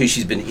challenges because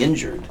she's been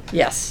injured.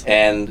 Yes.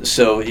 And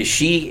so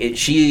she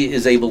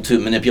is able to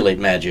manipulate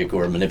magic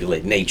or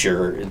manipulate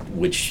nature,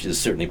 which is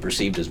certainly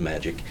perceived as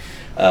magic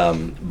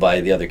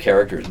by the other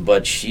characters.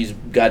 But she's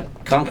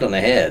got conked on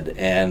the head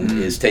and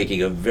is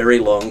taking a very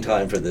long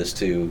time for this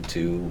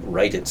to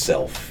right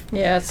itself.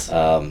 Yes.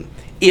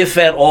 If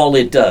at all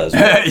it does.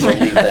 We'll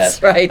leave That's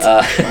that.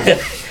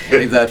 right.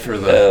 Leave that for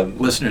the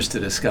listeners to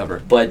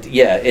discover. But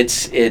yeah,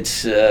 it's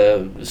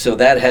so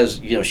that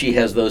has she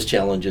has those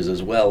challenges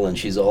as well, and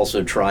she's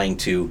also trying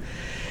to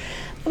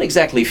not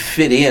exactly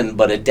fit in,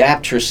 but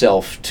adapt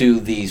herself to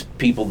these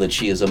people that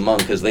she is among,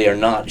 because they are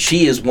not.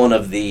 She is one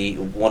of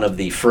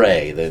the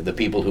Frey, the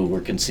people who were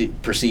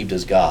perceived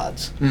as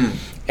gods,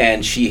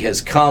 and she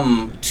has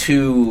come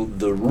to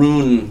the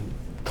Rune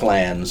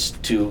clans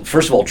to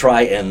first of all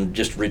try and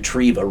just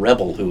retrieve a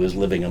rebel who is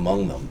living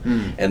among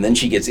them, and then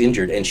she gets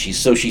injured, and she's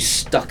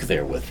stuck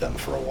there with them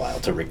for a while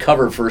to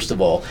recover first of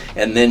all,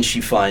 and then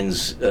she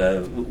finds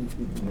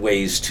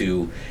ways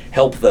to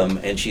help them,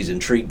 and she's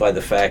intrigued by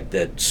the fact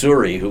that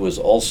Suri, who is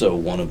also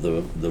one of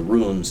the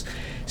runes,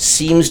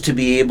 seems to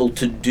be able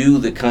to do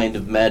the kind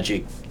of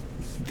magic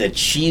that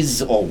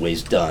she's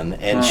always done,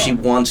 and she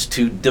wants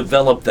to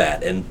develop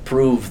that and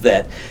prove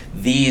that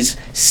these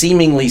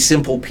seemingly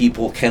simple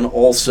people can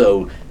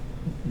also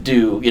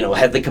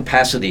have the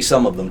capacity,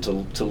 some of them,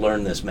 to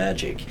learn this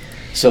magic.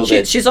 So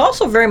She's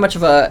also very much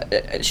of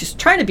she's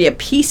trying to be a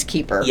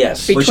peacekeeper.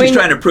 Yes. Well, she's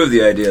trying to prove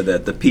the idea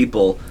that the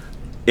people,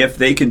 if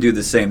they can do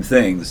the same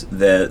things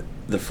that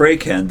the Frey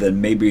can,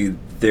 then maybe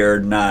they're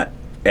not,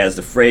 as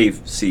the Frey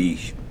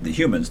see the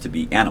humans, to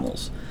be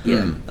animals.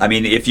 Yeah. I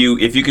mean, if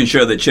you can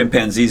show that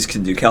chimpanzees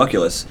can do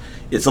calculus,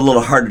 it's a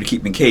little harder to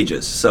keep in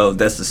cages. So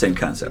that's the same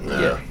concept.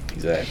 Yeah,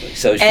 exactly.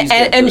 So she's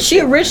and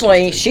she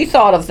originally she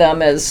thought of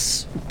them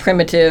as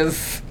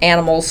primitive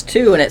animals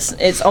too, and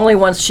it's only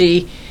once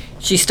she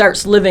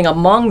starts living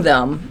among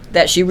them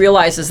that she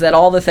realizes that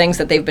all the things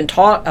that they've been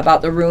taught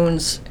about the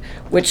runes,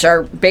 which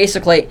are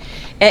basically,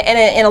 and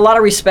in a lot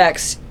of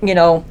respects,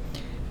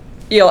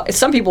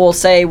 some people will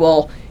say,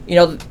 well,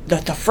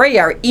 the Frey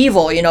are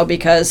evil,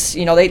 because,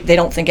 they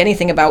don't think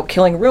anything about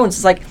killing runes.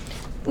 It's like,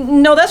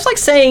 no, that's like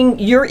saying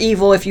you're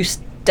evil if you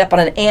step on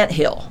an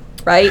anthill,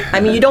 right? I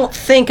mean, you don't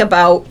think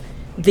about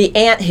the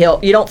anthill.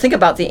 You don't think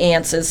about the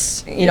ants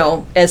as,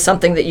 as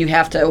something that you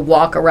have to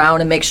walk around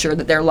and make sure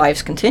that their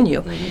lives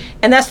continue. Mm-hmm.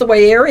 And that's the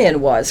way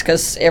Arian was,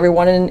 because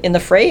everyone in the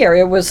Frey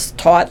area was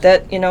taught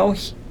that,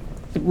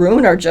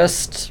 rune are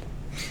just...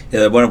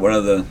 Yeah, one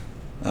of the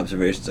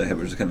observations I had,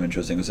 which was kind of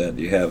interesting, was that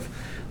you have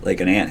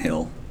like an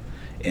anthill,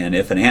 and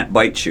if an ant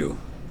bites you,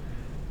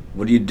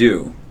 what do?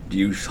 Do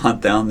you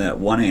hunt down that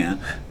one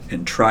ant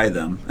and try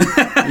them?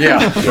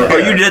 Yeah. Or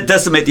you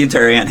decimate the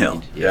entire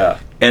anthill? Yeah.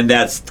 And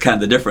that's kind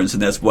of the difference,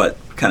 and that's what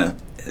kind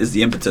of is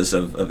the impetus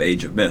of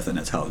Age of Myth, and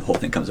that's how the whole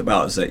thing comes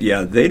about, is that,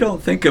 they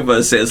don't think of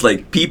us as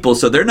like people,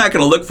 so they're not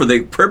going to look for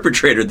the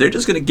perpetrator, they're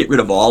just going to get rid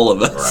of all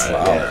of us.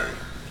 Right. Wow.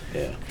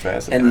 Yeah.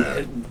 Fascinating.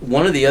 And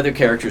one of the other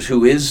characters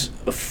who is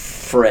a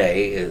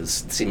Frey,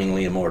 is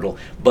seemingly immortal,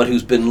 but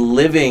who's been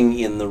living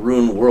in the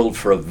Rune world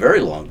for a very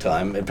long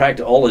time, in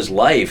fact, all his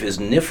life, is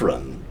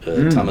Nifron.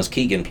 Thomas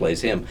Keegan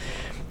plays him.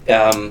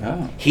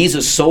 He's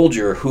a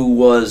soldier who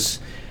was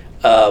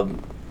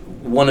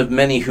one of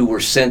many who were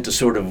sent to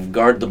sort of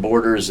guard the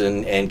borders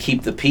and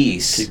keep the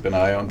peace. Keep an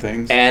eye on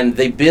things. And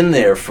they've been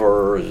there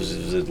for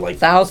like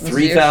Thousands of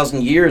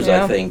 3,000 years,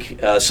 Yeah. I think.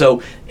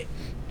 So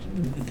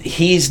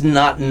he's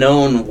not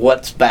known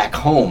what's back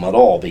home at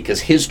all,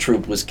 because his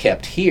troop was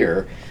kept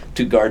here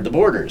to guard the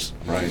borders.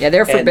 Right. Yeah,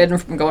 they're And- forbidden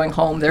from going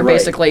home. They're Right.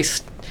 basically,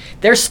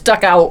 they're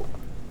stuck out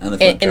On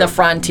the in the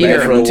frontier.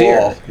 Back Frontier.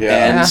 wall,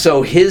 yeah. And Yeah.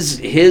 so his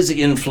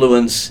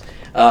influence,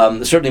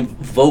 certainly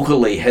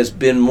vocally, has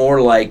been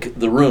more like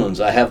the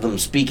runes. I have them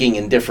speaking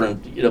in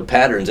different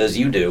patterns, as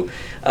you do.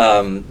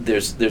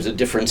 There's a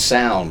different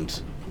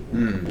sound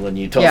When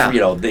you talk, Yeah. you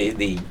know,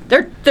 the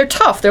They're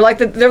tough. They're like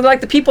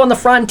the people on the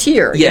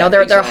frontier. You Yeah, know,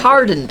 they're exactly.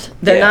 hardened.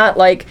 They're Yeah. not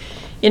like,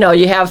 you know,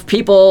 you have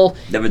people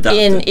They've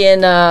adopted.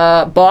 in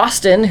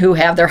Boston who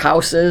have their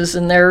houses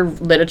and their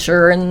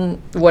literature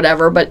and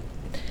whatever, but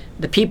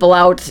the people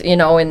out, you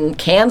know, in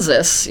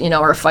Kansas, you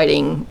know, are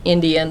fighting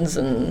Indians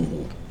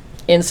and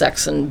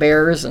insects and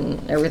bears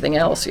and everything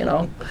else, you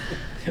know.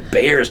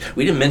 bears.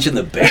 We didn't mention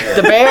the bear.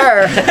 The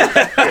bear.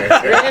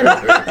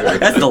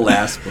 That's the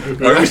last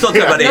book. Are we still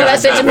talking about Age No, of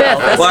that's Age of Myth.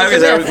 That's Well, I Age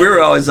of was- Myth. we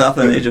were always off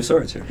on Age of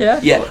Swords here. Yeah.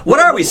 Yeah. What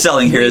are we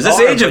selling here? Is this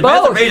Age of Myth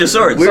or Both. Age of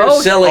Swords? We're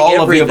Both. selling All of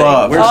the everything.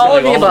 above. We're All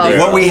selling of the above.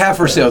 What we have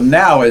for sale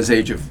now is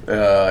Age of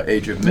Myth.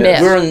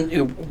 Myth. We're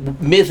in,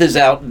 Myth is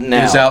out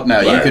now. It's out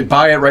now. You Right. could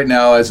buy it right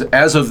now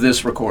as of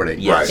this recording.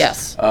 Yes.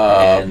 Yes.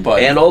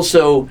 But and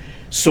also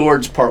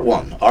Swords Part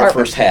 1, our Part-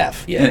 first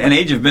half. Yeah. And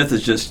Age of Myth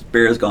is just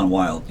Bears Gone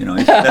Wild, you know.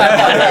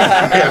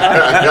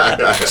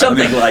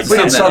 Something like we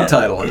can that.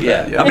 subtitle it.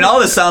 Yeah. I mean, all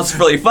this sounds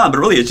really fun, but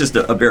really it's just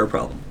a bear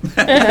problem.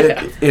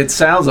 It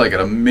sounds like an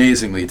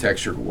amazingly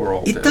textured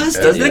world. It does,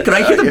 doesn't it? Can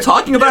I hear them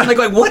talking about it? I'm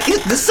like, what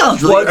is, this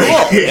sounds really cool.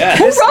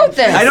 Who wrote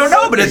this? I don't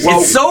know, but it's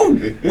so...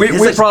 We it's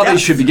like probably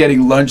depth. should be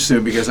getting lunch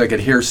soon because I could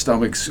hear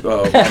stomachs.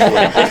 But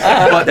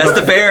That's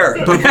the bear.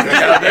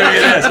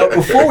 But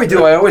before we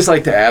do, I always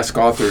like to ask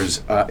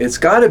authors, it's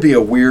got to be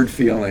a weird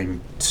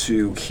feeling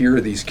to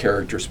hear these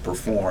characters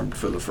performed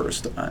for the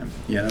first time.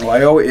 You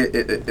know,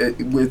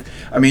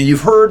 I mean,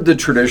 you've heard the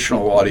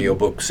traditional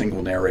audiobook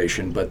single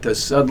narration, but to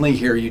suddenly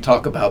hear you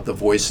talk about the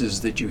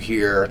voices that you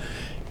hear,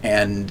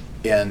 and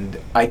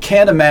I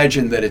can't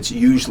imagine that it's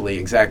usually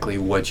exactly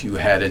what you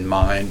had in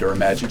mind or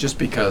imagined, just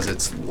because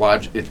it's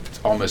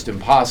almost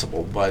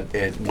impossible. But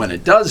when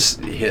it does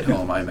hit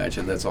home, I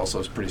imagine that's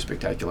also pretty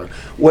spectacular.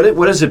 What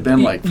has it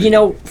been like? For You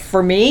know,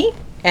 for me,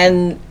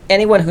 and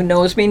anyone who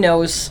knows me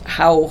knows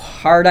how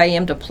hard I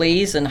am to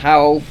please and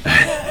how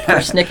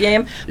persnickety I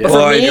am. But for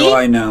Boy, me, do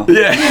I know.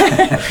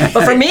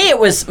 but for me, it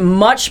was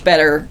much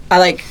better. I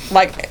like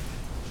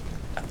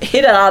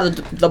hit it out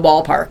of the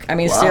ballpark. I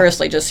mean, Wow.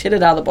 seriously, just hit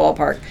it out of the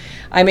ballpark.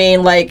 I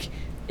mean, like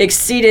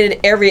exceeded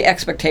every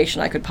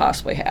expectation I could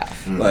possibly have.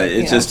 But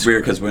it's Yeah. just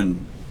weird because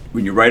when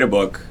you write a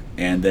book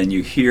and then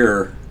you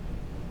hear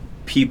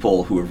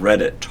people who have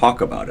read it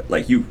talk about it,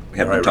 like you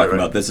have been talking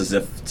about this as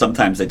if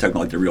sometimes they talk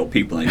like they're real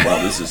people and like,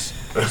 wow, this is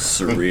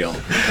surreal.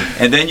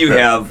 And then you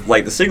have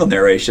like the single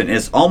narration, and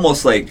it's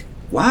almost like,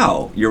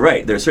 wow, you're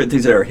right. There's certain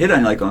things that are hit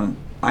on, like,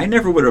 I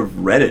never would have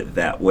read it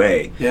that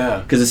way. Yeah.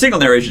 Because the single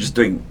narration is just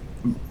doing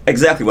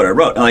exactly what I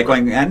wrote. And like,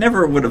 going, I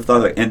never would have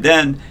thought of it. And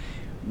then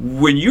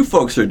when you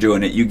folks are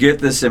doing it, you get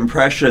this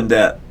impression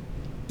that,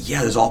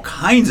 yeah, there's all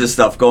kinds of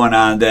stuff going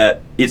on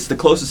that it's the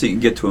closest you can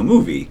get to a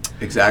movie.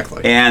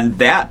 Exactly. And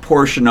that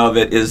portion of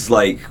it is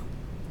like,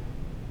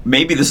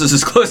 maybe this is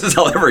as close as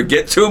I'll ever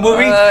get to a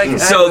movie.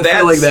 So I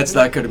feel like that's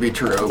not going to be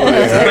true. but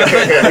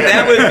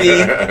that would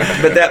be,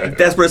 but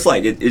that's what it's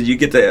like. You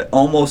get to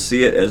almost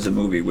see it as a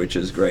movie, which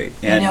is great.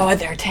 You And know what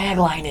their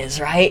tagline is,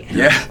 right?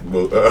 Yeah.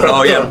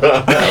 oh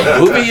yeah,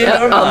 Movie in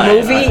our A mind.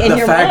 movie in The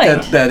your fact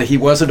mind. that he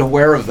wasn't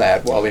aware of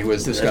that while he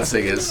was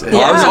discussing his.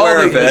 I was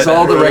aware of it. It's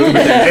all the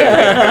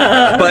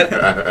recommendation.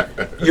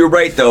 but you're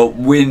right though.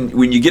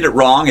 When you get it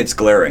wrong, it's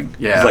glaring.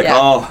 Yeah. It's like, Yeah.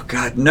 oh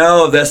God,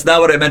 no, that's not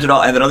what I meant at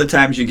all. And then other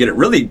times you get it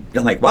really.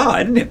 I'm like, wow,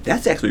 I didn't.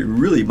 That's actually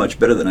really much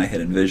better than I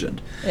had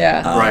envisioned.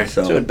 Yeah. Right.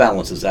 So it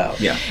balances out.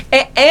 Yeah.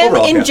 And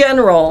Overall, in yeah.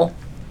 general,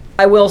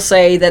 I will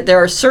say that there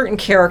are certain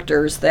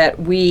characters that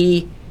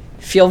we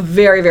feel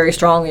very, very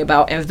strongly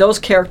about. And if those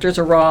characters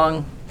are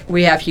wrong,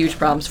 we have huge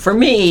problems. For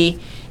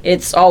me,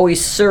 it's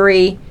always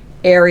Surrey,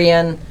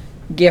 Arian,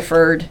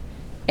 Gifford,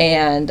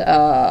 and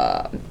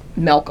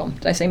Malcolm.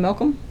 Did I say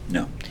Malcolm?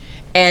 No.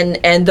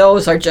 And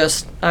those are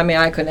just, I mean,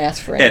 I couldn't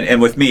ask for any.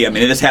 And with me, I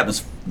mean, this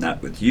happens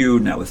not with you,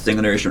 not with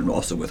single narration, but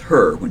also with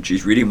her. When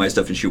she's reading my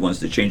stuff and she wants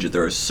to change it,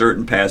 there are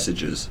certain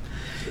passages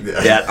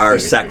that are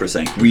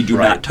sacrosanct. We do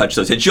not touch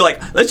those. And she's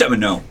like, let's have a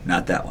no,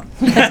 not that one.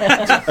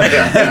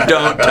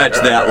 Don't touch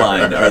that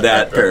line or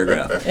that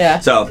paragraph. Yeah.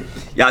 So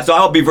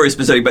I'll be very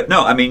specific. But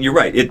no, I mean, you're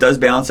right. It does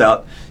balance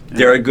out.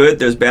 There are good,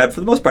 there's bad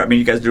for the most part. I mean,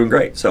 you guys are doing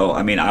great. So,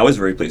 I mean, I was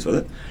very pleased with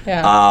it.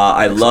 Yeah.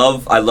 I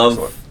love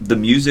the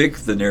music,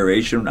 the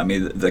narration. I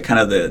mean, the kind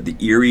of the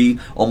eerie,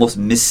 almost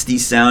misty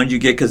sound you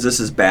get because this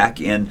is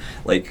back in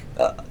like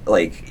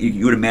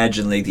you would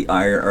imagine like the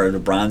Iron or the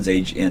Bronze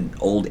Age in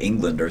old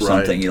England or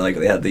something. Right. You like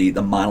they had the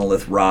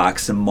monolith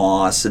rocks and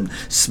moss and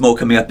smoke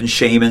coming up and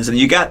shamans, and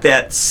you got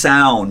that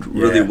sound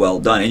really Yeah. well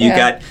done. And you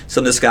Yeah. got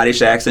some of the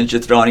Scottish accents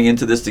you're throwing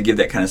into this to give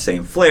that kind of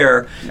same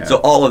flair. Yeah. So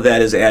all of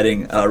that is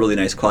adding really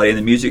nice quality, and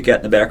the music got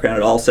in the background.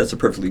 It all sets a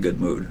perfectly good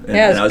mood. And,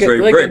 Yeah, and it's I was good- very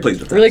really very good- pleased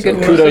with that. really So-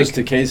 good Kudos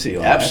to Casey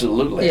on that.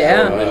 Absolutely.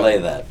 Yeah. I relay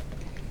that.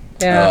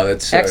 Yeah.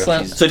 that's,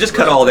 Excellent. So just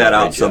cut all that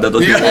out so that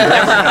those people.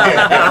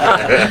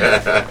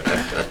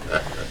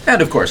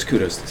 And of course,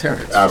 kudos to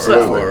Terrence.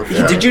 Absolutely.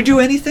 Yeah. Did you do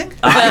anything?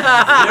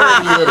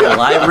 Very little.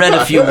 I read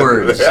a few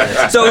words.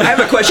 So I have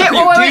a question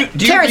for you.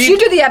 Do you Terrence, read- you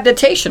do the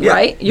adaptation,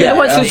 right? You're the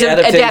ones who's the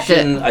adapted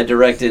adaptation, it. I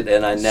direct it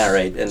and I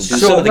narrate and do So-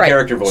 some of the right.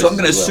 character voices. So I'm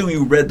going to as well. assume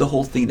you read the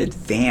whole thing in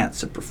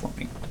advance of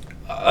performing.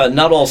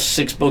 Not all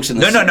 6 books in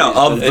the No, no, series,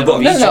 of but the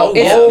book. each- No, no,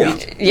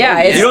 it's,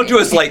 it's, You don't do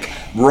us like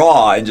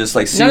raw and just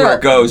like see no, where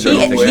it goes. Or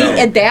He anything.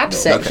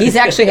 adapts it. He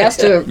actually has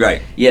to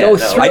Right. Yeah, go no,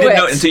 through I didn't it.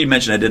 know until you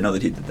mentioned. I didn't know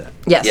that he did that.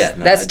 Yes, Yeah,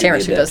 no, I that's do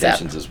Terrence the who does that.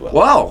 adaptations as well.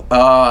 Wow.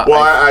 Well,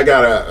 I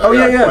got a Oh,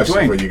 yeah, question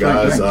Dwayne, for you Dwayne,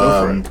 guys.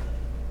 go for it.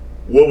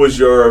 What was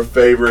your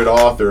favorite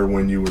author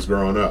when you was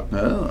growing up?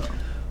 Oh.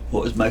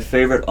 What was my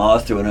favorite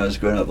author when I was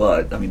growing up?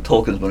 Well, I mean,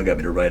 Tolkien's one that got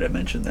me to write. I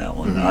mentioned that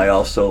one. I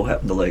also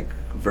happen to like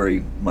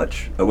very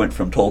much. I went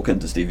from Tolkien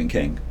to Stephen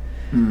King.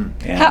 And,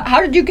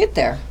 How did you get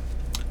there?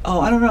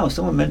 I don't know.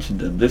 Someone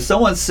mentioned him. There's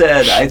someone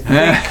said I think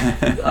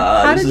there's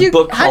did this you-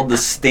 book how- called The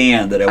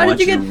Stand that I how want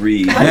did you you to get-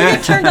 read. how did you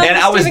get turned on And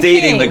to I was Stephen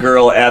dating King? the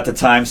girl at the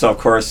time, so of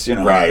course, you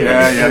know. Right.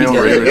 Yeah, don't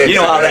worry. You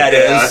know how that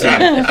is.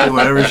 Yeah,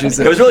 whatever she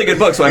said. It was a really good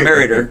book, so I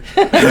married her.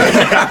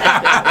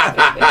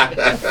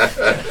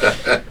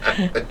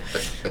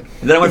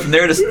 Then I went from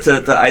there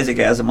to Isaac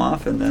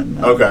Asimov, and then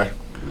Okay.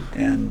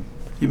 and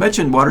You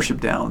mentioned Watership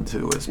Down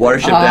too.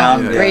 Watership Oh,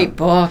 Down. great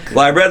book.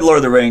 Well, I read Lord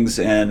of the Rings,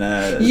 and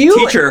a You-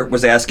 teacher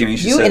was asking me.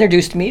 She You said,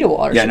 introduced me to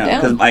Watership "Yeah, no,"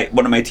 Down. because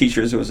one of my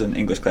teachers who was in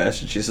English class,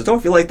 and she says, "Oh,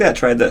 if you like that,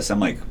 try this." I'm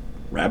like,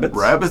 "Rabbits?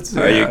 Rabbits?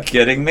 Are Yeah. you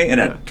kidding me?" And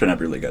it turned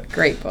out really good.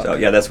 Great book. So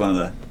yeah, that's one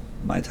of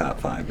my top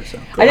 5 or so.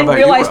 I didn't about you,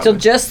 realize till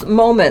Robin? just the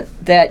moment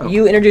that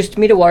you introduced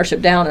me to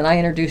Watership Down and I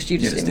introduced you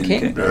to Yeah, Stephen Stephen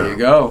King. King. There you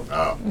go.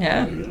 Oh.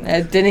 Yeah,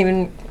 it didn't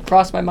even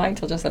cross my mind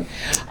till just then.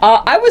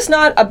 I was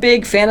not a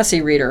big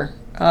fantasy reader,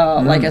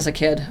 like as a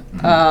kid.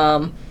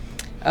 I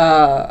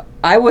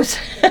was,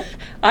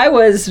 I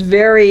was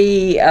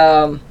very,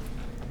 I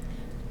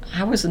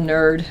was a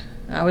nerd.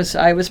 I was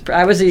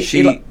a,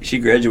 She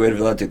graduated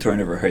valedictorian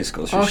of her high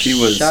school, so Oh, she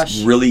was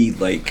shush. really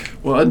like.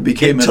 Well, and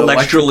became an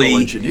electrical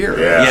Intellectually- engineer.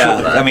 Yeah.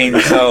 Yeah, right. I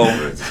mean, so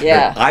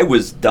Yeah. I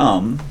was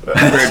dumb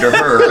compared to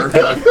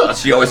her.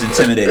 She always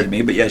intimidated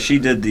me, but yeah, she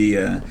did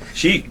the.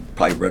 She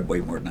probably read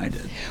way more than I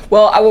did.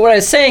 Well, what I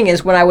was saying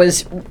is when I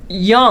was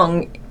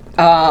young,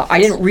 I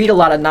didn't read a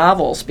lot of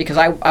novels because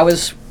I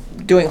was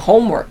doing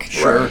homework.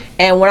 Sure.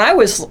 And when I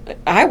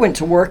went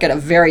to work at a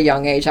very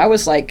young age. I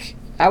was like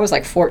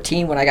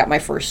 14 when I got my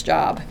first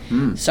job.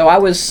 So I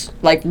was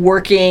like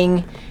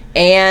working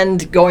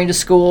and going to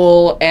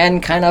school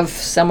and kind of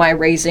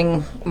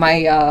semi-raising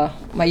my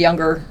my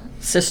younger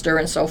sister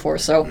and so forth.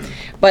 So,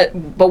 but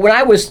when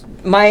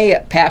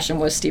my passion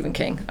was Stephen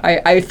King.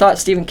 I thought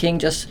Stephen King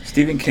just.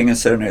 Stephen King and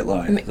Saturday Night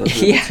Live.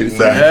 Those are Yeah. the two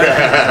things.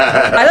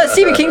 I thought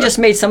Stephen King just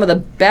made some of the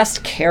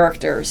best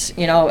characters.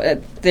 You know,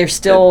 they're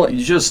still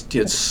You just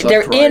get sucked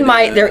they're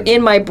right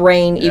in my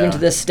brain even Yeah. to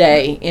this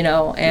day. You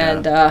know,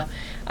 and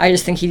I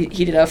just think he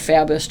did a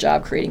fabulous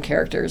job creating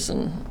characters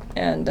and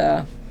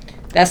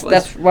that's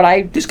what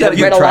I He's got a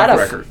read good a lot track of.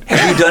 record.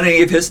 Have you done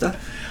any of his stuff?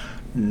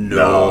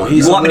 No.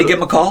 You want me to give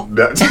him a call?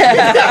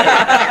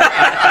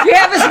 You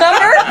have his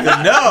number?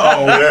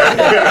 No,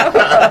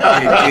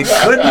 he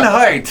couldn't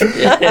hide.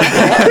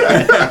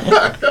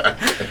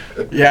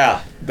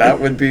 Yeah, that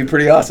would be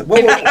pretty awesome.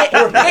 Well,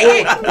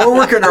 we're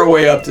working our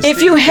way up to.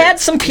 If you had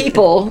some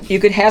people, you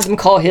could have them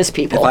call his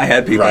people. If I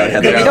had people, Right. I'd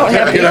have Yeah. them. You don't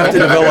have You'd have to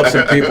develop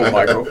some people,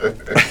 Michael.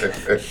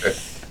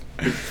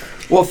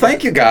 Well,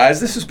 thank you guys.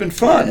 This has been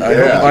fun. I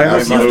Yeah, hope you've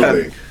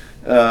absolutely. had-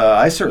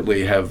 I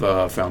certainly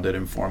have found it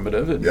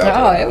informative. And,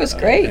 Yeah. Oh, it was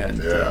great.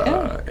 And,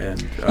 Yeah.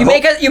 and You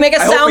make us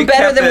I hope we sound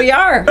better kept than it- we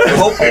are.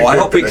 I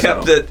hope we think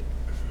kept so. it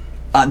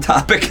on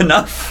topic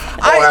enough.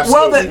 well,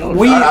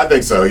 Absolutely. that I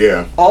think so,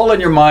 yeah. All in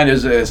Your Mind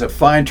is a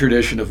fine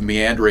tradition of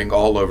meandering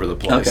all over the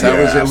place. Okay. That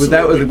was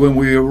absolutely. when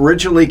we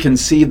originally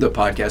conceived the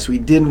podcast. We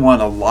didn't want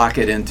to lock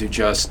it into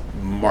just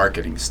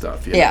marketing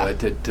stuff. You Yeah. know,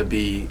 to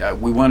be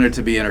we wanted it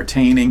to be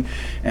entertaining,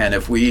 and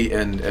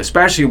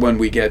especially when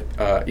we get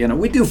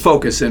we do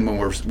focus in when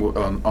we're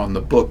on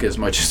the book as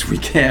much as we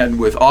can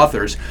with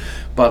authors.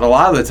 But a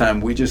lot of the time,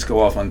 we just go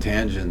off on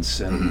tangents,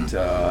 and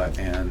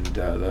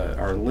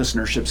our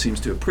listenership seems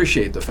to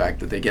appreciate the fact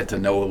that they get to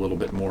know a little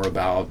bit more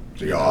about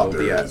The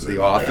authors the and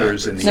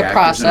authors the and The the actors and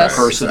process.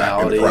 the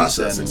personalities. In the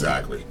process, and,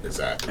 exactly.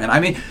 and I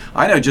mean,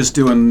 I know just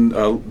doing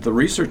the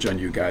research on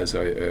you guys,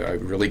 I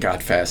really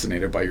got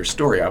fascinated by your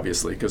story,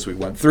 obviously, because we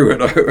went through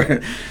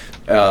it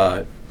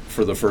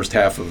for the first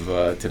half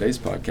of today's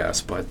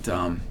podcast. But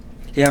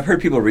Yeah, I've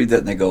heard people read that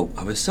and they go,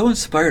 "I was so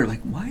inspired." I'm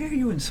like, "Why are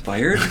you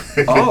inspired?"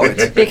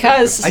 it's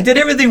Because I did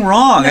everything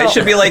wrong. No. It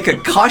should be like a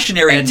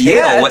cautionary And tale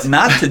yet- what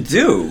not to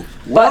do.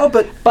 well,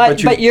 but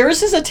you-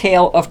 yours is a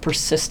tale of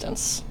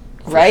persistence,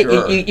 right?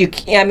 sure. You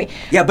I mean,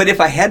 Yeah, but if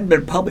I hadn't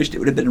been published, it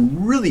would have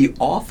been really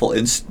awful.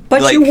 And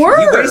But like, you were.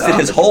 He wasted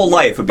his whole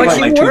life. Would be But on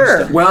my you were.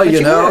 tombstone. well, But you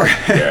you know, were.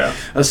 Yeah.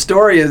 a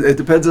story it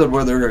depends on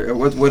whether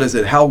what is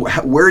it how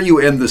where you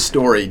end the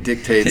story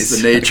dictates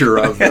the nature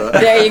of the.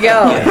 there you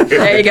go.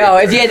 There you go.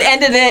 If you had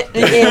ended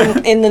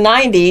it in the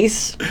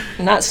 90s,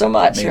 not so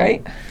much,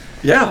 right?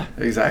 Yeah,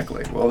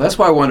 exactly. Well, that's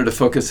why I wanted to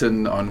focus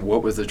in on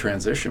what was the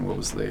transition, what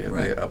was the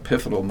Right.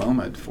 epiphanal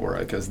moment for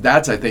it, because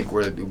that's, I think,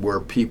 where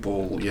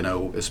people,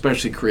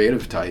 especially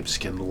creative types,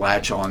 can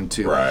latch on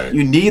to. Right.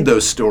 You need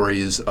those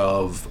stories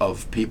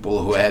of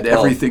people who had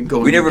everything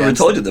going. We never even against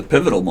told them. you the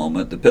pivotal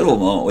moment. The pivotal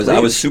moment was I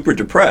was Please. super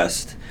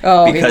depressed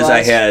Oh, he because I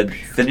was. had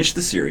finished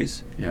the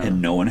series Yeah.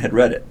 and no one had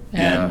read it.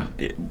 Yeah.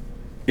 And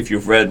if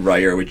you've read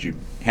Rayer, which you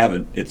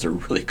haven't, it's a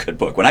really good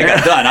book. When I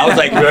got done, I was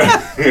like,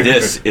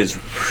 this is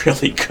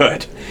really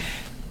good.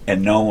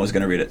 And no one was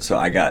going to read it. So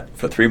I got,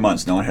 for 3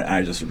 months, no one had, I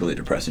was just really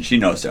depressed. And she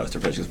noticed I was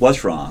depressed. She goes,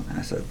 what's wrong? And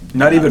I said,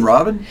 Not even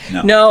Robin?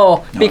 No.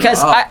 No,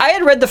 because no. I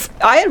had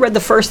read the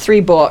first 3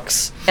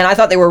 books, and I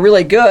thought they were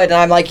really good. And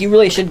I'm like, you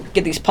really should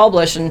get these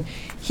published. And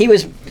he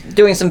was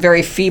doing some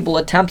very feeble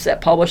attempts at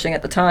publishing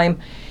at the time,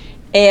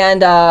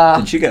 and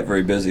And she got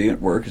very busy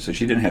at work, so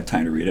she didn't have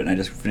time to read it. And I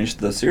just finished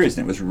the series,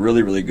 and it was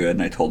really, really good.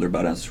 And I told her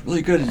about it. It was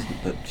really good,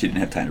 but she didn't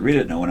have time to read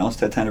it. No one else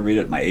had time to read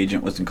it. My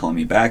agent wasn't calling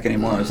me back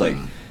anymore. I was like,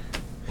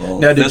 well,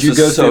 Now, did this you is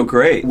go so through,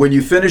 great. when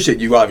you finished it?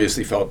 You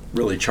obviously felt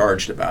really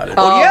charged about it.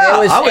 Oh, Yeah, it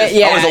was- I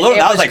was a little. it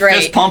I was was like great.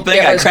 fist pumping.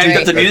 It I was cranked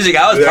up the great. music.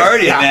 I was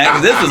partying, man.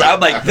 'Cause this was. I'm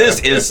like, this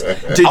is.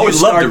 I would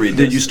love to read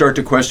this. Did you start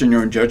to question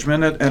your own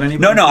judgment at any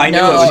point? No, I knew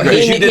No, it was he great.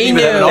 knew- She didn't he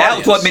even have an knew. That was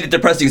audience. what made it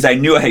depressing because I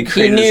knew I had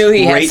created knew this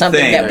he had great something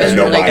thing, that was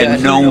really and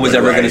good. no one was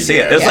ever Right, going to see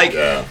it. It's yeah. like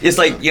Yeah. it's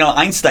like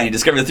Einstein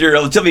discovered the theory of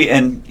relativity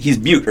and he's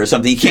mute or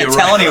something. He can't Yeah,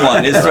 tell right.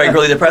 anyone. It's like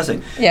really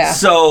depressing. Yeah.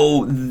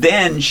 So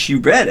then she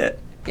read it.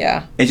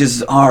 Yeah. It's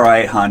just all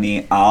right,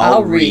 honey.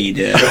 I'll read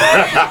it.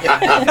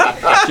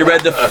 She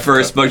read the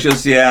first book. She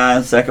goes, yeah.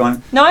 The second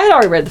one. No, I had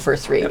already read the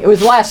first 3. It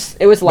was the last.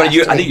 It was the last.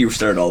 But I 3. think you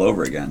started all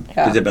over again because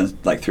Yeah. it had been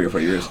like 3 or 4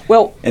 years.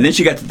 Well- and then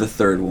she got to the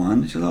third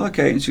one. She goes, oh,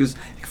 okay. And she goes,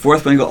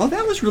 fourth one. I go, oh,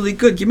 that was really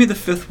good. Give me the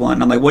fifth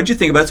one. I'm like, what'd you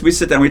think about it? So we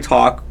sit down, we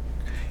talk,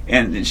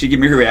 and she give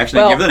me her reaction.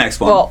 I give her the next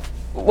one. Well,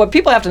 what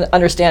people have to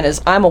understand is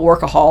I'm a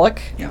workaholic,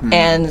 Yeah.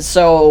 and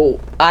so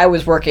I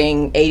was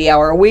working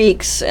 80-hour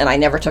weeks, and I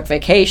never took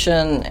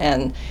vacation,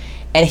 and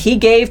he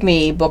gave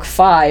me book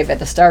 5 at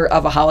the start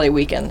of a holiday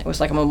weekend. It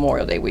was like a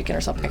Memorial Day weekend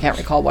or something. I can't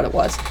recall what it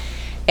was.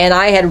 And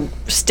I had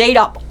stayed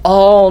up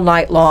all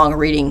night long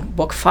reading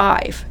book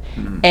 5,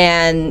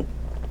 and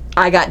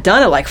I got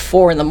done at like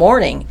 4 in the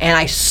morning, and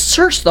I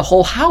searched the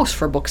whole house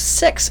for book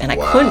 6, and I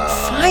couldn't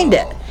find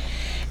it.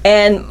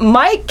 And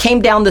Mike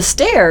came down the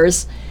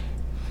stairs,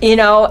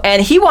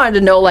 and he wanted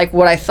to know like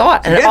what I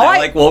thought. And yeah, all I'm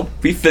like, well,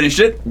 we finished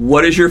it.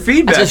 What is your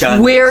feedback I said,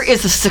 on where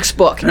this? is the 6th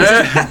book?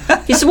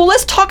 He said, well,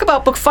 let's talk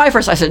about book 5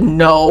 first. I said,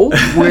 no,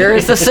 where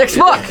is the 6th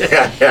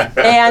book?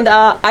 And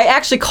I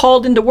actually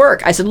called into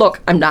work. I said,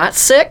 look, I'm not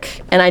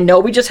sick, and I know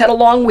we just had a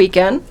long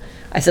weekend.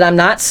 I said, I'm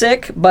not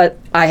sick, but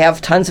I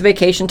have tons of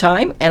vacation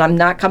time, and I'm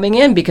not coming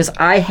in because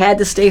I had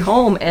to stay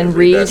home and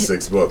Read read that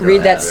 6th book.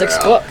 Read that Yeah.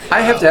 6th book.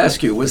 I have to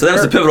ask you, So that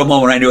was the pivotal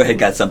moment when I knew I had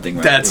got something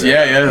right. That's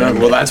yeah.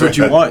 Well, that's what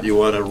you want. You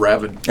want a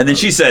rabid. And then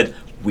she said,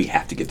 we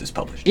have to get this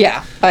published.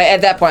 Yeah.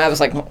 At that point, I was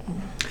like, one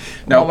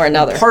way or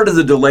another. Part of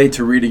the delay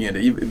to reading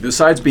it,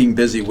 besides being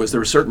busy, was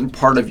there a certain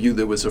part of you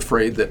that was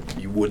afraid that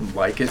you wouldn't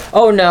like it?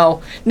 Oh,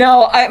 no.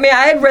 No, I mean,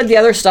 I had read the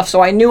other stuff,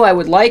 so I knew I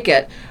would like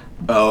it.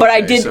 Oh, But I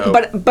okay, did, so-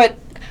 but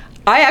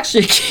I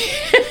actually,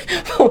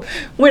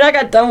 when I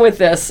got done with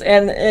this,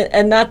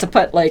 and not to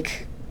put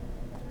like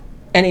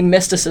any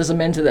mysticism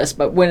into this,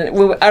 but when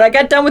I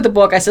got done with the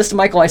book, I says to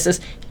Michael, I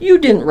says, you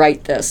didn't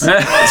write this. and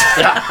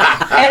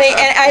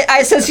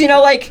I says,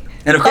 like.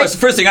 And of course, the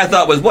first thing I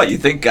thought was, what, you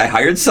think I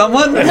hired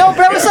someone? No,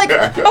 but I was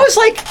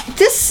like,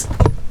 this.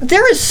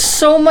 There is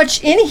so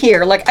much in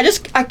here. Like,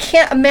 I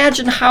can't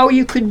imagine how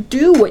you could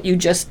do what you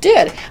just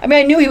did. I mean,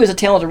 I knew he was a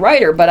talented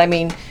writer, but I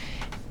mean,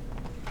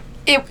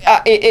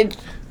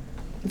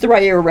 the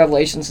Rayer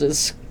Revelations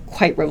is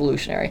quite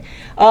revolutionary.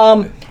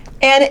 And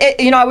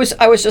I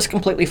was just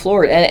completely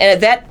floored.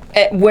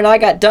 And when I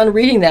got done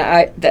reading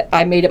that,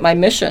 I made it my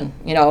mission.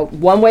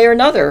 One way or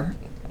another,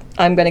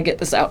 I'm going to get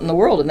this out in the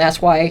world, and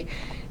that's why.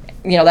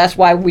 That's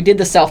why we did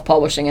the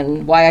self-publishing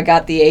and why I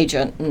got the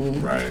agent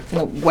and Right.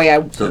 the way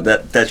I. So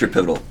that's your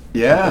pivotal.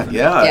 Yeah.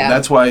 Yeah. And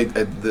that's why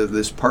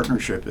this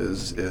partnership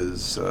is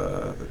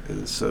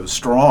so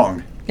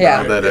strong.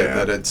 Yeah.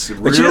 That it's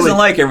really. But she doesn't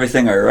like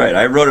everything I write.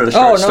 I wrote a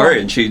short Oh, no.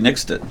 story and she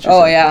nixed it. She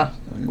Oh said- yeah.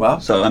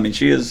 Well, So I mean,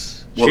 she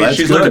is. well, She, that's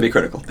she's good. learned to be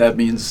critical. That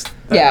means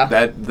Yeah.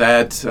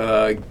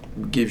 that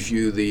gives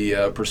you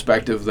the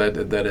perspective that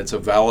it's a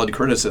valid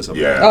criticism.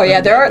 Yeah. Oh yeah.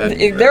 There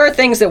That- are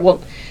things that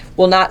will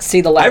not see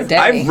the light of day.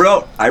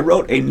 I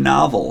wrote a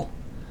novel.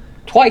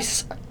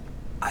 Twice.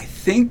 I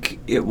think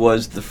it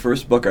was the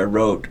first book I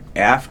wrote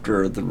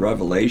after the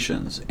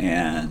Revelations,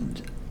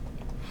 and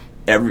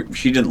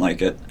she didn't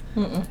like it,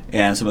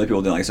 and some other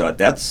people didn't like it. So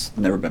that's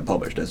never been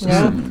published. That's just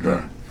Yeah. sitting in the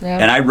drawer. Yeah.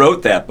 And I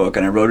wrote that book,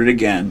 and I wrote it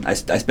again. I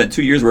spent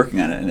 2 years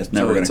working on it, and it's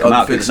never So going it's to come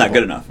out because it's not unfixable.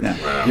 good enough.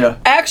 Yeah. Yeah.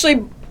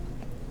 Actually,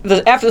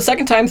 after the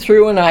second time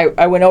through, and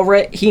I went over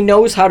it, he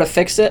knows how to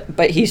fix it,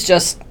 but he's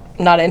just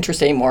not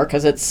interested anymore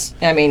because it's.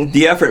 I mean,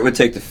 The effort it would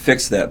take to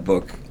fix that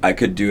book, I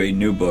could do a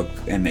new book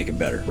and make it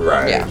better.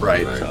 Right. Yeah.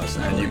 Right. So it's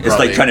not And you really- it's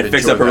like trying to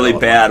fix probably up a really enjoy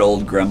that bad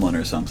old Gremlin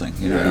or something.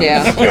 You know?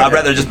 yeah. I'd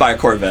rather just buy a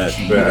Corvette.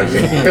 All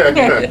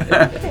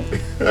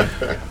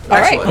right,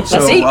 Excellent. let's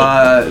So, see.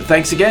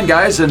 thanks again,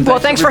 guys. And Well,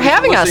 thanks for everybody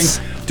having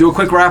listening. us. Do a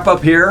quick wrap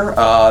up here.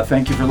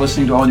 Thank you for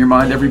listening to All in Your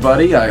Mind,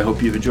 everybody. I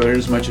hope you've enjoyed it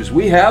as much as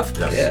we have.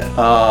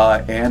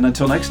 Yeah. And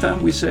until next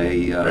time, we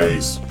say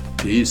Peace.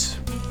 peace.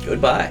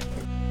 Goodbye.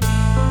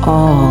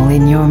 All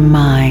in your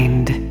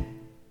mind.